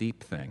with the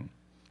deep thing,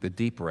 the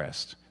deep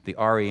rest, the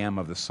REM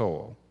of the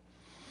soul.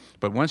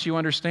 But once you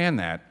understand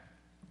that,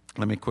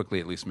 let me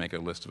quickly at least make a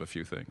list of a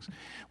few things.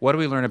 What do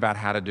we learn about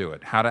how to do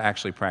it, how to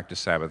actually practice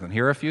Sabbath? And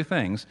here are a few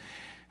things,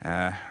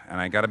 and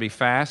I got to be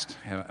fast.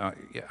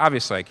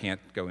 Obviously, I can't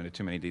go into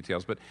too many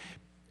details, but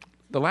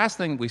the last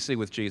thing we see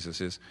with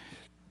Jesus is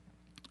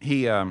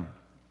he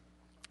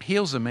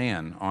heals a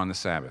man on the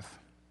Sabbath.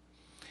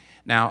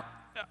 Now,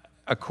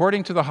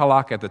 according to the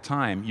halakha at the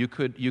time, you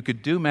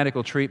could do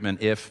medical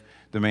treatment if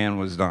the man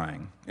was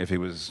dying, if he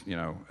was,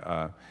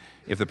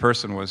 if the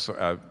person was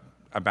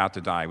about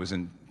to die, was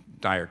in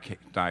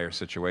dire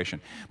situation.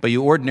 But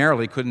you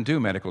ordinarily couldn't do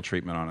medical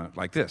treatment on it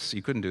like this.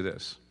 You couldn't do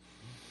this.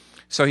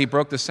 So he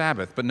broke the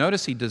Sabbath. But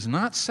notice he does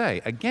not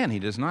say, again, he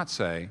does not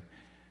say,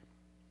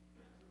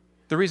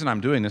 the reason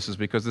I'm doing this is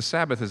because the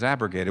Sabbath is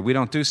abrogated. We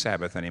don't do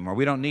Sabbath anymore.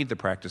 We don't need the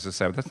practice of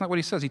Sabbath. That's not what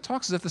he says. He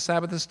talks as if the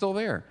Sabbath is still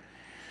there.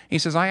 He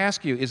says, I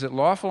ask you, is it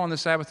lawful on the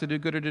Sabbath to do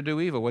good or to do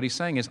evil? What he's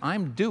saying is,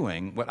 I'm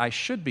doing what I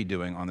should be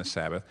doing on the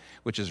Sabbath,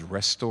 which is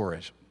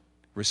restorative.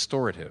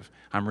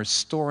 I'm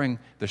restoring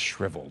the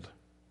shriveled.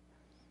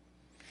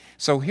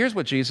 So here's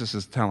what Jesus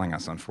is telling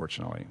us,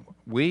 unfortunately.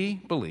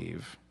 We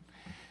believe,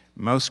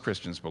 most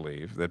Christians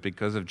believe, that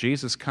because of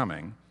Jesus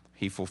coming,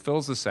 he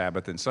fulfills the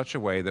Sabbath in such a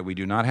way that we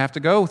do not have to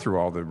go through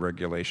all the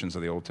regulations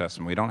of the Old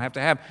Testament. We don't have to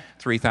have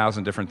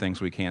 3,000 different things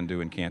we can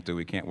do and can't do.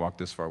 We can't walk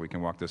this far, we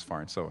can walk this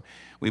far. And so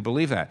we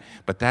believe that.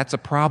 But that's a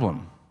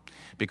problem,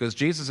 because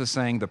Jesus is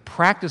saying the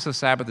practice of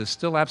Sabbath is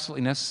still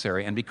absolutely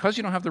necessary. And because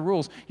you don't have the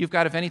rules, you've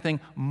got, if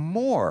anything,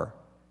 more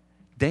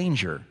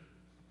danger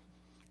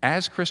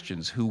as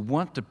Christians who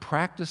want to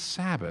practice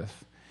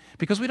Sabbath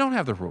because we don't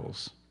have the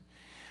rules.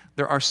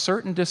 There are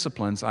certain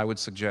disciplines I would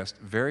suggest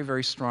very,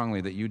 very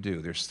strongly that you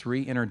do. There's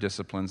 3 inner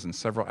disciplines and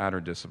several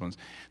outer disciplines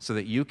so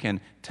that you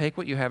can take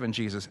what you have in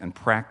Jesus and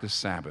practice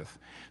Sabbath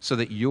so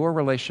that your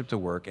relationship to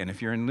work, and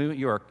if you're in New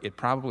York, it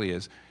probably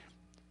is,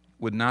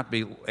 would not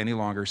be any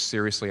longer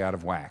seriously out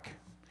of whack.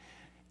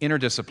 Inner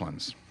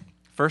disciplines.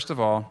 First of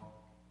all,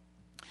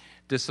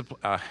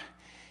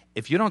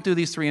 if you don't do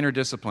these 3 inner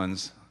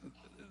disciplines,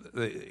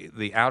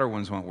 the outer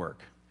ones won't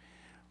work.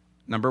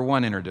 Number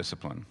 1 inner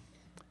discipline.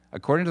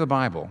 According to the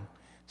Bible,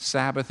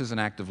 Sabbath is an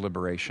act of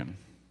liberation.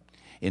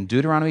 In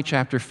Deuteronomy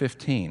chapter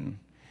 15,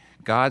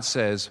 God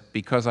says,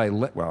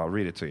 I'll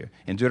read it to you.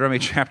 In Deuteronomy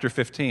chapter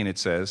 15, it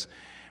says,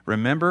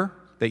 remember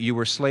that you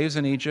were slaves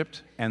in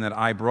Egypt and that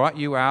I brought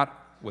you out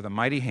with a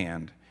mighty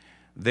hand.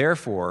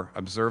 Therefore,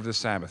 observe the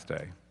Sabbath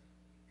day.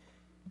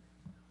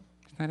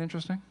 Isn't that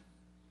interesting?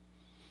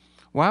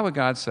 Why would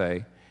God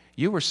say,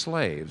 you were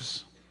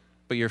slaves,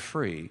 but you're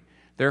free,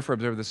 therefore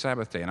observe the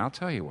Sabbath day? And I'll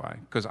tell you why.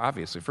 Because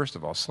obviously, first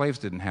of all, slaves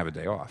didn't have a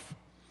day off.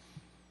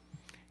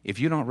 If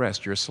you don't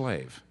rest, you're a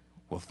slave.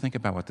 Well, think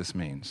about what this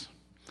means.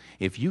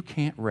 If you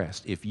can't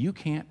rest,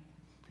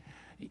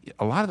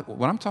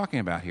 what I'm talking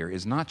about here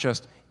is not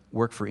just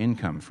work for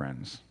income,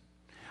 friends.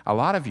 A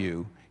lot of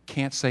you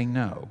can't say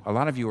no. A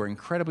lot of you are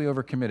incredibly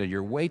overcommitted.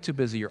 You're way too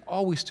busy. You're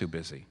always too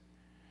busy.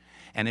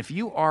 And if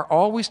you are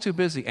always too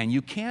busy and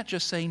you can't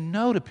just say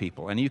no to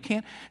people and you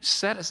can't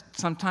set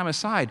some time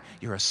aside,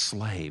 you're a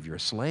slave. You're a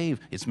slave.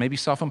 It's maybe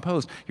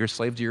self-imposed. You're a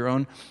slave to your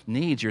own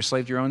needs. You're a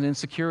slave to your own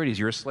insecurities.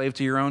 You're a slave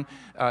to your own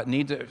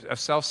need of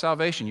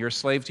self-salvation. You're a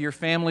slave to your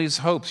family's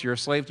hopes. You're a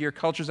slave to your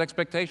culture's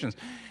expectations.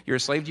 You're a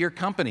slave to your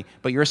company,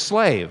 but you're a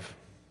slave.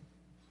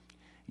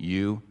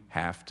 You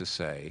have to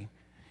say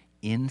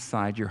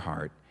inside your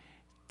heart,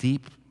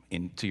 deep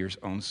into your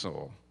own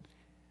soul,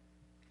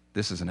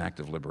 this is an act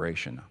of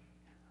liberation.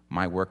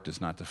 My work does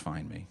not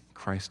define me.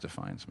 Christ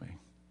defines me.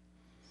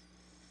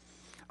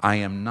 I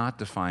am not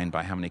defined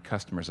by how many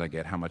customers I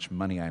get, how much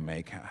money I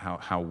make,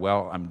 how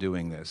well I'm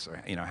doing this,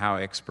 or, how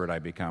expert I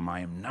become.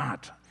 I am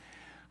not.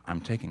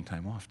 I'm taking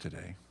time off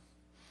today.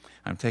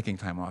 I'm taking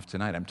time off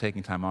tonight. I'm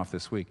taking time off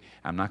this week.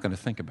 I'm not going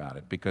to think about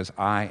it because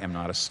I am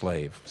not a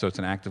slave. So it's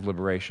an act of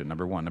liberation,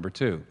 number 1. Number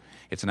 2,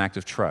 it's an act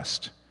of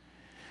trust.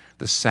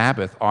 The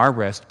Sabbath, our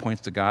rest,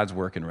 points to God's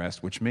work and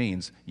rest, which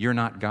means you're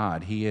not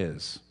God, He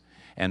is.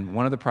 And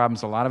one of the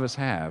problems a lot of us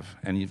have,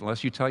 and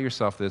unless you tell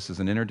yourself this as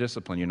an inner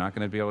discipline, you're not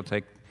going to be able to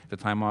take the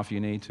time off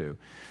you need to.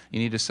 You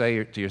need to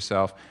say to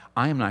yourself,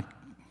 I am not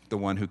the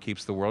one who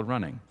keeps the world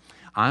running.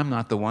 I'm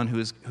not the one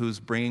who's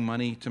bringing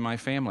money to my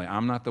family.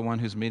 I'm not the one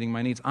who's meeting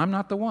my needs. I'm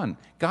not the one.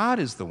 God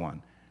is the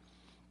one.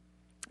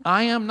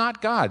 I am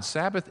not God.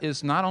 Sabbath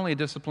is not only a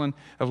discipline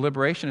of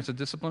liberation, it's a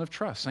discipline of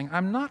trust, saying,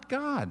 I'm not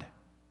God.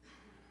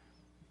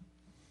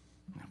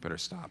 I better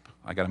stop.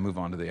 I got to move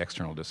on to the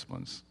external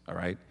disciplines, all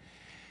right?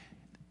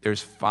 There's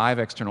 5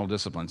 external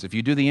disciplines. If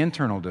you do the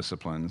internal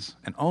disciplines,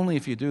 and only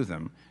if you do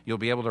them, you'll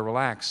be able to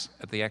relax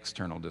at the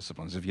external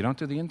disciplines. If you don't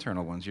do the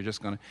internal ones, you're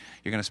going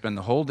to spend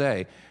the whole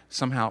day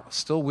somehow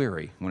still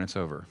weary when it's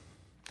over.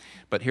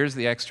 But here's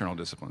the external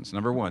disciplines.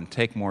 Number 1,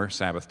 take more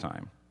Sabbath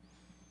time.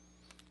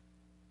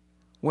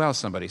 Well,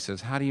 somebody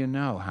says, how do you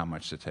know how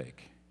much to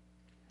take?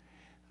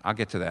 I'll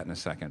get to that in a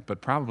second,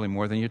 but probably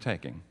more than you're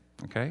taking,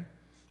 okay?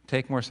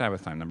 Take more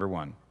Sabbath time, number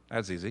 1.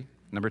 That's easy.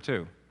 Number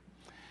 2.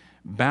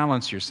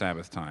 Balance your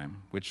Sabbath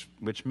time, which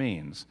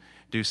means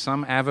do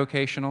some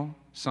avocational,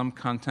 some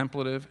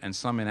contemplative, and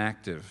some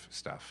inactive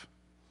stuff.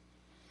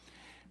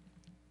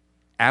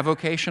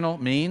 Avocational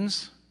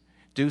means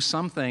do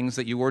some things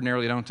that you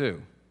ordinarily don't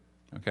do,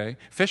 okay?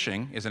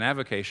 Fishing is an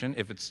avocation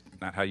if it's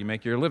not how you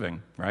make your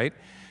living, right?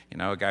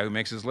 A guy who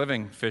makes his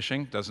living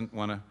fishing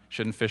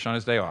shouldn't fish on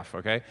his day off,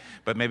 okay?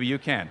 But maybe you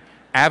can.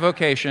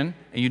 Avocation,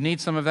 and you need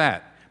some of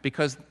that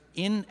because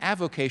in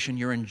avocation,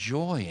 you're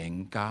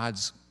enjoying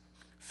God's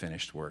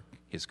finished work,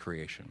 his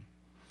creation.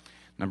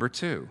 Number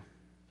 2,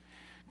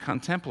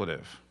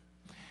 contemplative.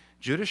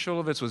 Judith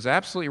Shulevitz was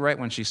absolutely right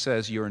when she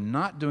says you're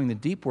not doing the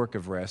deep work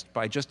of rest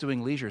by just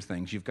doing leisure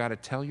things. You've got to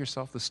tell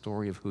yourself the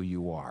story of who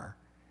you are.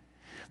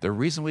 The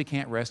reason we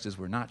can't rest is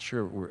we're not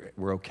sure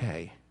we're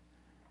okay.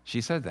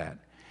 She said that.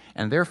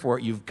 And therefore,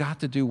 you've got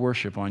to do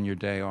worship on your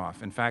day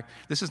off. In fact,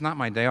 this is not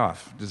my day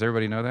off. Does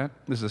everybody know that?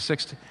 This is a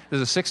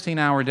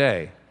 16-hour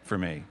day for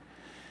me.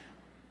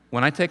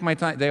 When I take my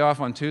day off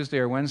on Tuesday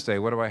or Wednesday,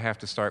 what do I have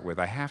to start with?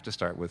 I have to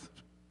start with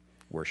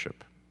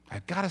worship.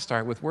 I've got to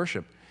start with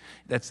worship.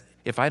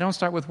 If I don't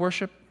start with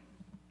worship,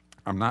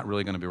 I'm not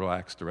really going to be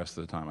relaxed the rest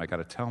of the time. I got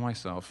to tell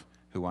myself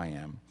who I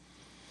am.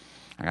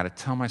 I got to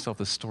tell myself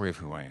the story of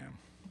who I am.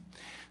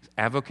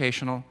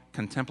 Avocational,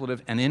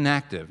 contemplative, and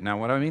inactive. Now,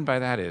 what I mean by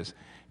that is,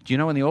 do you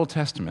know in the Old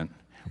Testament,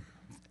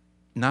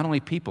 not only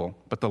people,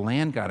 but the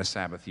land got a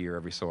Sabbath year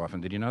every so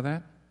often. Did you know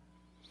that?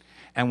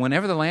 And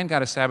whenever the land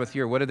got a Sabbath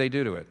year, what did they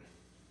do to it?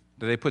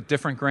 Did they put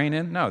different grain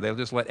in? No, they'll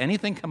just let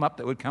anything come up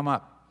that would come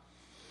up.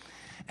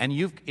 And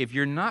if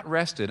you're not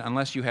rested,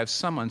 unless you have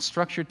some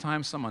unstructured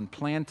time, some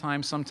unplanned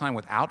time, some time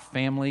without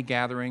family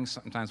gatherings,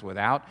 sometimes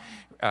without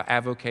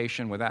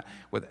avocation,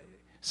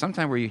 some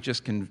time where you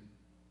just can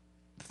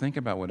think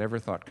about whatever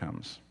thought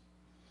comes,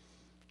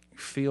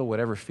 feel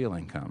whatever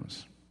feeling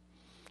comes.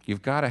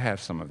 You've got to have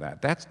some of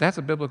that. That's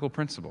a biblical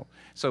principle.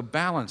 So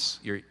balance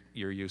your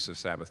use of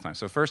Sabbath time.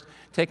 So first,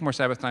 take more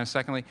Sabbath time.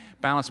 Secondly,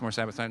 balance more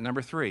Sabbath time.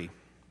 Number 3,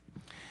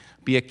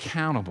 be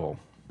accountable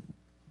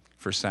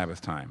for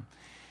Sabbath time.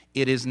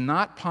 It is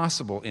not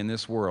possible in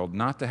this world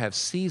not to have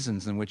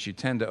seasons in which you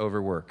tend to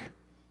overwork.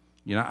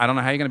 You know, I don't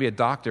know how you're going to be a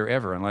doctor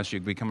ever unless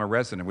you become a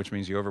resident, which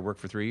means you overwork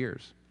for 3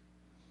 years.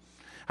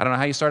 I don't know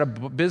how you start a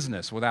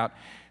business without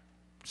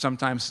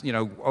sometimes,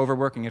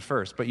 overworking at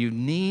first. But you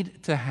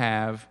need to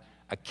have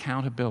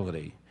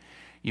accountability.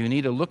 You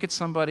need to look at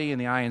somebody in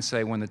the eye and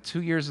say, when the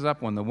 2 years is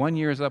up, when the 1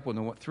 year is up, when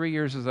the 3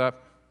 years is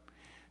up,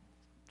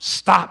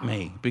 stop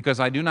me, because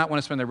I do not want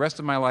to spend the rest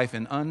of my life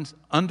in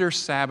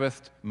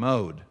under-Sabbathed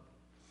mode.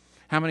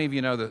 How many of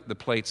you know the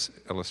plates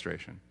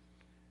illustration?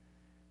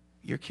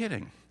 You're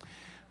kidding.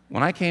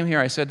 When I came here,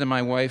 I said to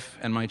my wife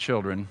and my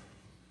children,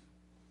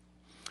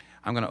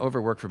 I'm going to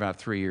overwork for about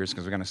 3 years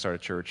because we're going to start a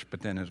church, but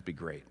then it'll be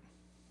great.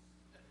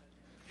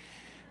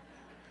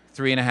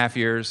 3.5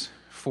 years,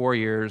 4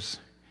 years,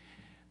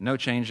 no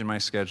change in my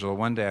schedule.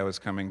 One day I was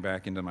coming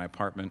back into my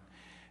apartment,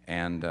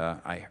 and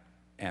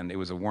it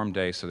was a warm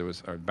day, so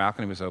our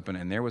balcony was open,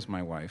 and there was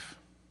my wife,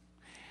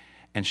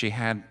 and she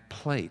had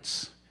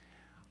plates.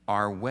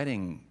 Our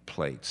wedding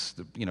plates,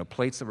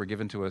 plates that were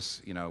given to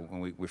us,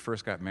 when we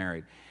first got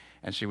married,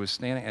 and she was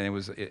standing,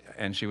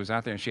 and she was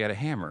out there, and she had a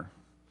hammer,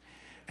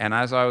 and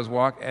as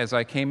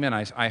I came in,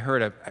 I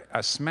heard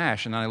a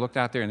smash, and then I looked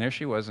out there, and there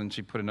she was, and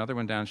she put another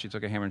one down, she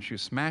took a hammer, and she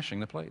was smashing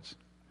the plates,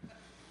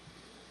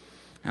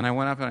 and I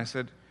went up and I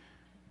said,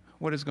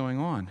 "What is going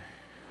on?"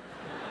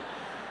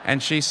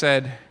 And she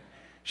says,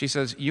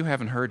 "You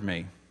haven't heard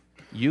me.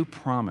 You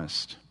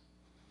promised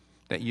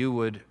that you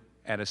would,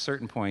 at a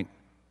certain point,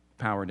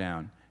 power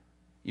down.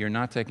 You're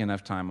not taking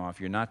enough time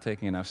off. You're not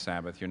taking enough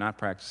Sabbath. You're not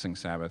practicing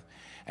Sabbath.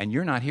 And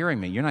you're not hearing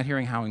me. You're not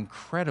hearing how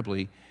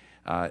incredibly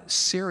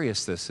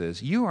serious this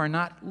is. You are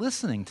not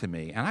listening to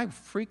me." And I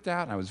freaked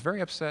out, and I was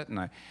very upset, and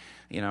I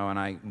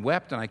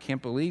wept, and I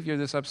can't believe you're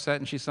this upset.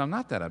 And she said, "I'm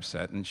not that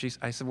upset." And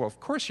I said, "Well, of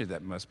course you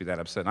must be that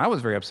upset." And I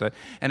was very upset,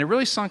 and it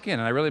really sunk in,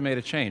 and I really made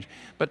a change.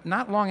 But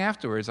not long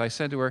afterwards, I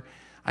said to her,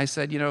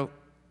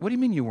 "What do you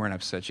mean you weren't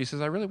upset?" She says,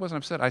 "I really wasn't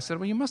upset." I said,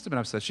 "Well, you must have been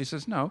upset." She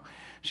says, "No."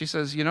 She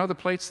says, "The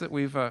plates that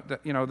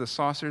the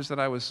saucers that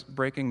I was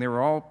breaking, they were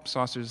all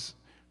saucers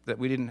that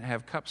we didn't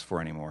have cups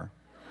for anymore."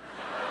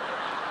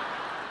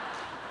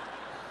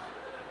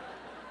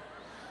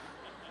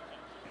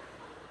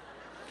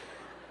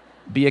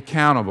 Be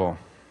accountable.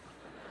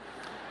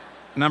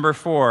 Number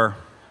 4,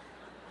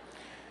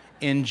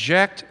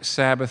 inject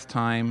Sabbath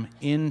time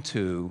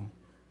into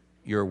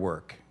your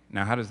work.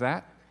 Now, how does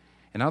that?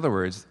 In other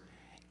words,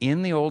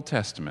 in the Old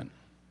Testament,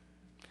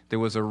 there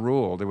was a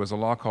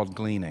law called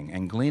gleaning,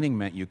 and gleaning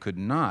meant you could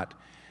not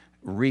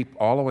reap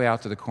all the way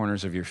out to the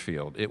corners of your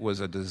field. It was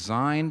a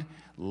designed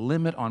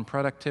limit on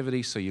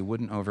productivity so you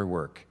wouldn't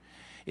overwork.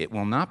 It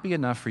will not be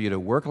enough for you to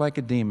work like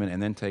a demon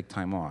and then take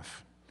time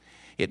off.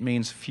 It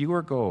means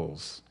fewer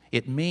goals.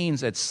 It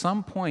means at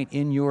some point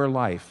in your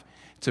life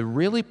to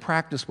really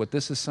practice what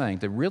this is saying,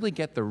 to really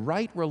get the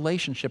right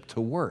relationship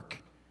to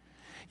work,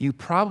 you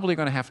probably are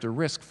going to have to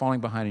risk falling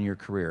behind in your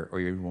career,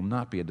 or you will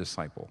not be a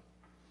disciple.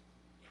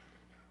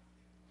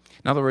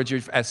 In other words,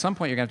 at some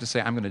point you're going to have to say,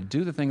 I'm going to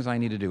do the things I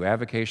need to do,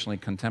 avocationally,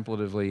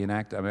 contemplatively,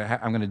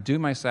 I'm going to do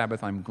my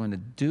Sabbath, I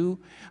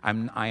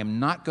am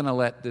not going to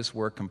let this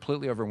work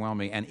completely overwhelm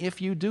me. And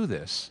if you do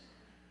this,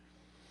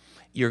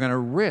 you're going to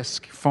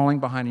risk falling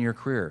behind in your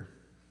career.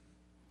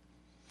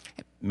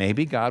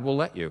 Maybe God will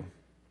let you.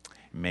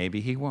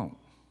 Maybe He won't.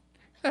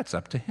 That's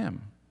up to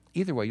Him.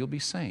 Either way, you'll be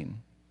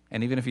sane.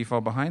 And even if you fall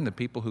behind, the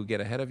people who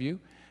get ahead of you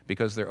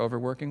because they're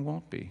overworking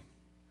won't be.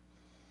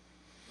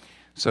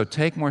 So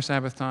take more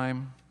Sabbath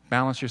time,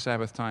 balance your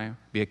Sabbath time,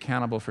 be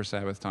accountable for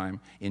Sabbath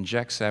time,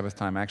 inject Sabbath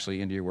time actually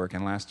into your work,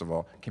 and last of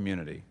all,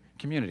 community.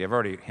 Community, I've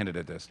already hinted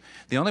at this.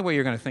 The only way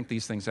you're going to think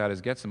these things out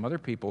is get some other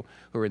people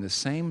who are in the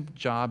same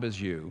job as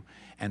you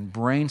and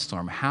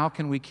brainstorm, how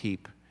can we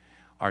keep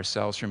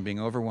ourselves from being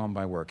overwhelmed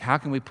by work? How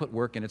can we put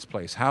work in its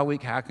place? How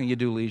can you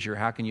do leisure?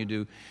 How can you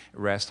do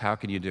rest? How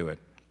can you do it?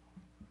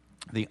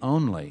 The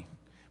only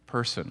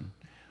person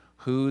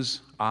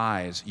whose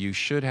eyes you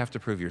should have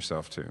to prove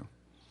yourself to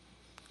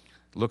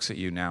looks at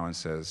you now and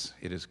says,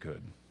 "It is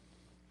good.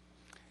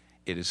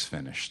 It is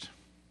finished."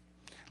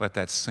 Let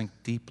that sink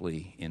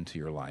deeply into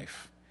your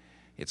life.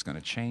 It's going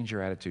to change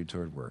your attitude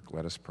toward work.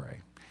 Let us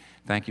pray.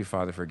 Thank you,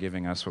 Father, for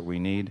giving us what we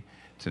need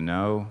to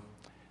know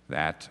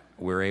that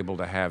we're able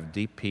to have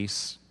deep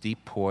peace,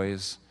 deep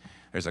poise.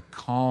 There's a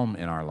calm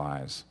in our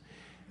lives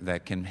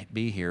that can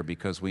be here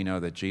because we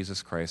know that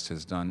Jesus Christ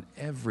has done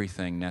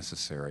everything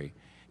necessary.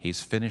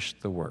 He's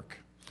finished the work.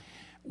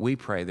 We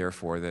pray,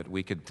 therefore, that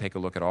we could take a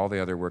look at all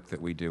the other work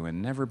that we do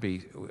and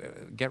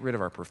get rid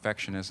of our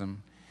perfectionism,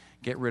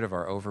 get rid of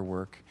our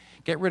overwork,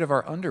 get rid of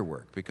our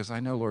underwork, because I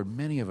know, Lord,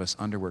 many of us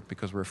underwork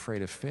because we're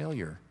afraid of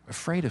failure.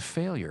 Afraid of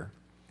failure.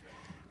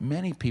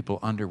 Many people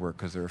underwork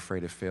because they're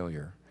afraid of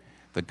failure.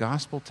 The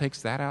gospel takes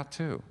that out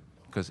too,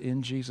 because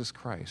in Jesus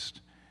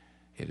Christ,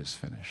 it is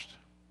finished.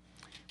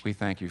 We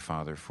thank you,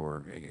 Father,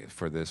 for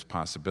this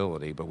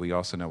possibility, but we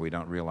also know we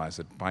don't realize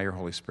it. By your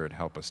Holy Spirit,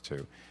 help us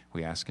to.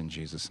 We ask in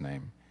Jesus'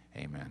 name,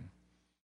 amen.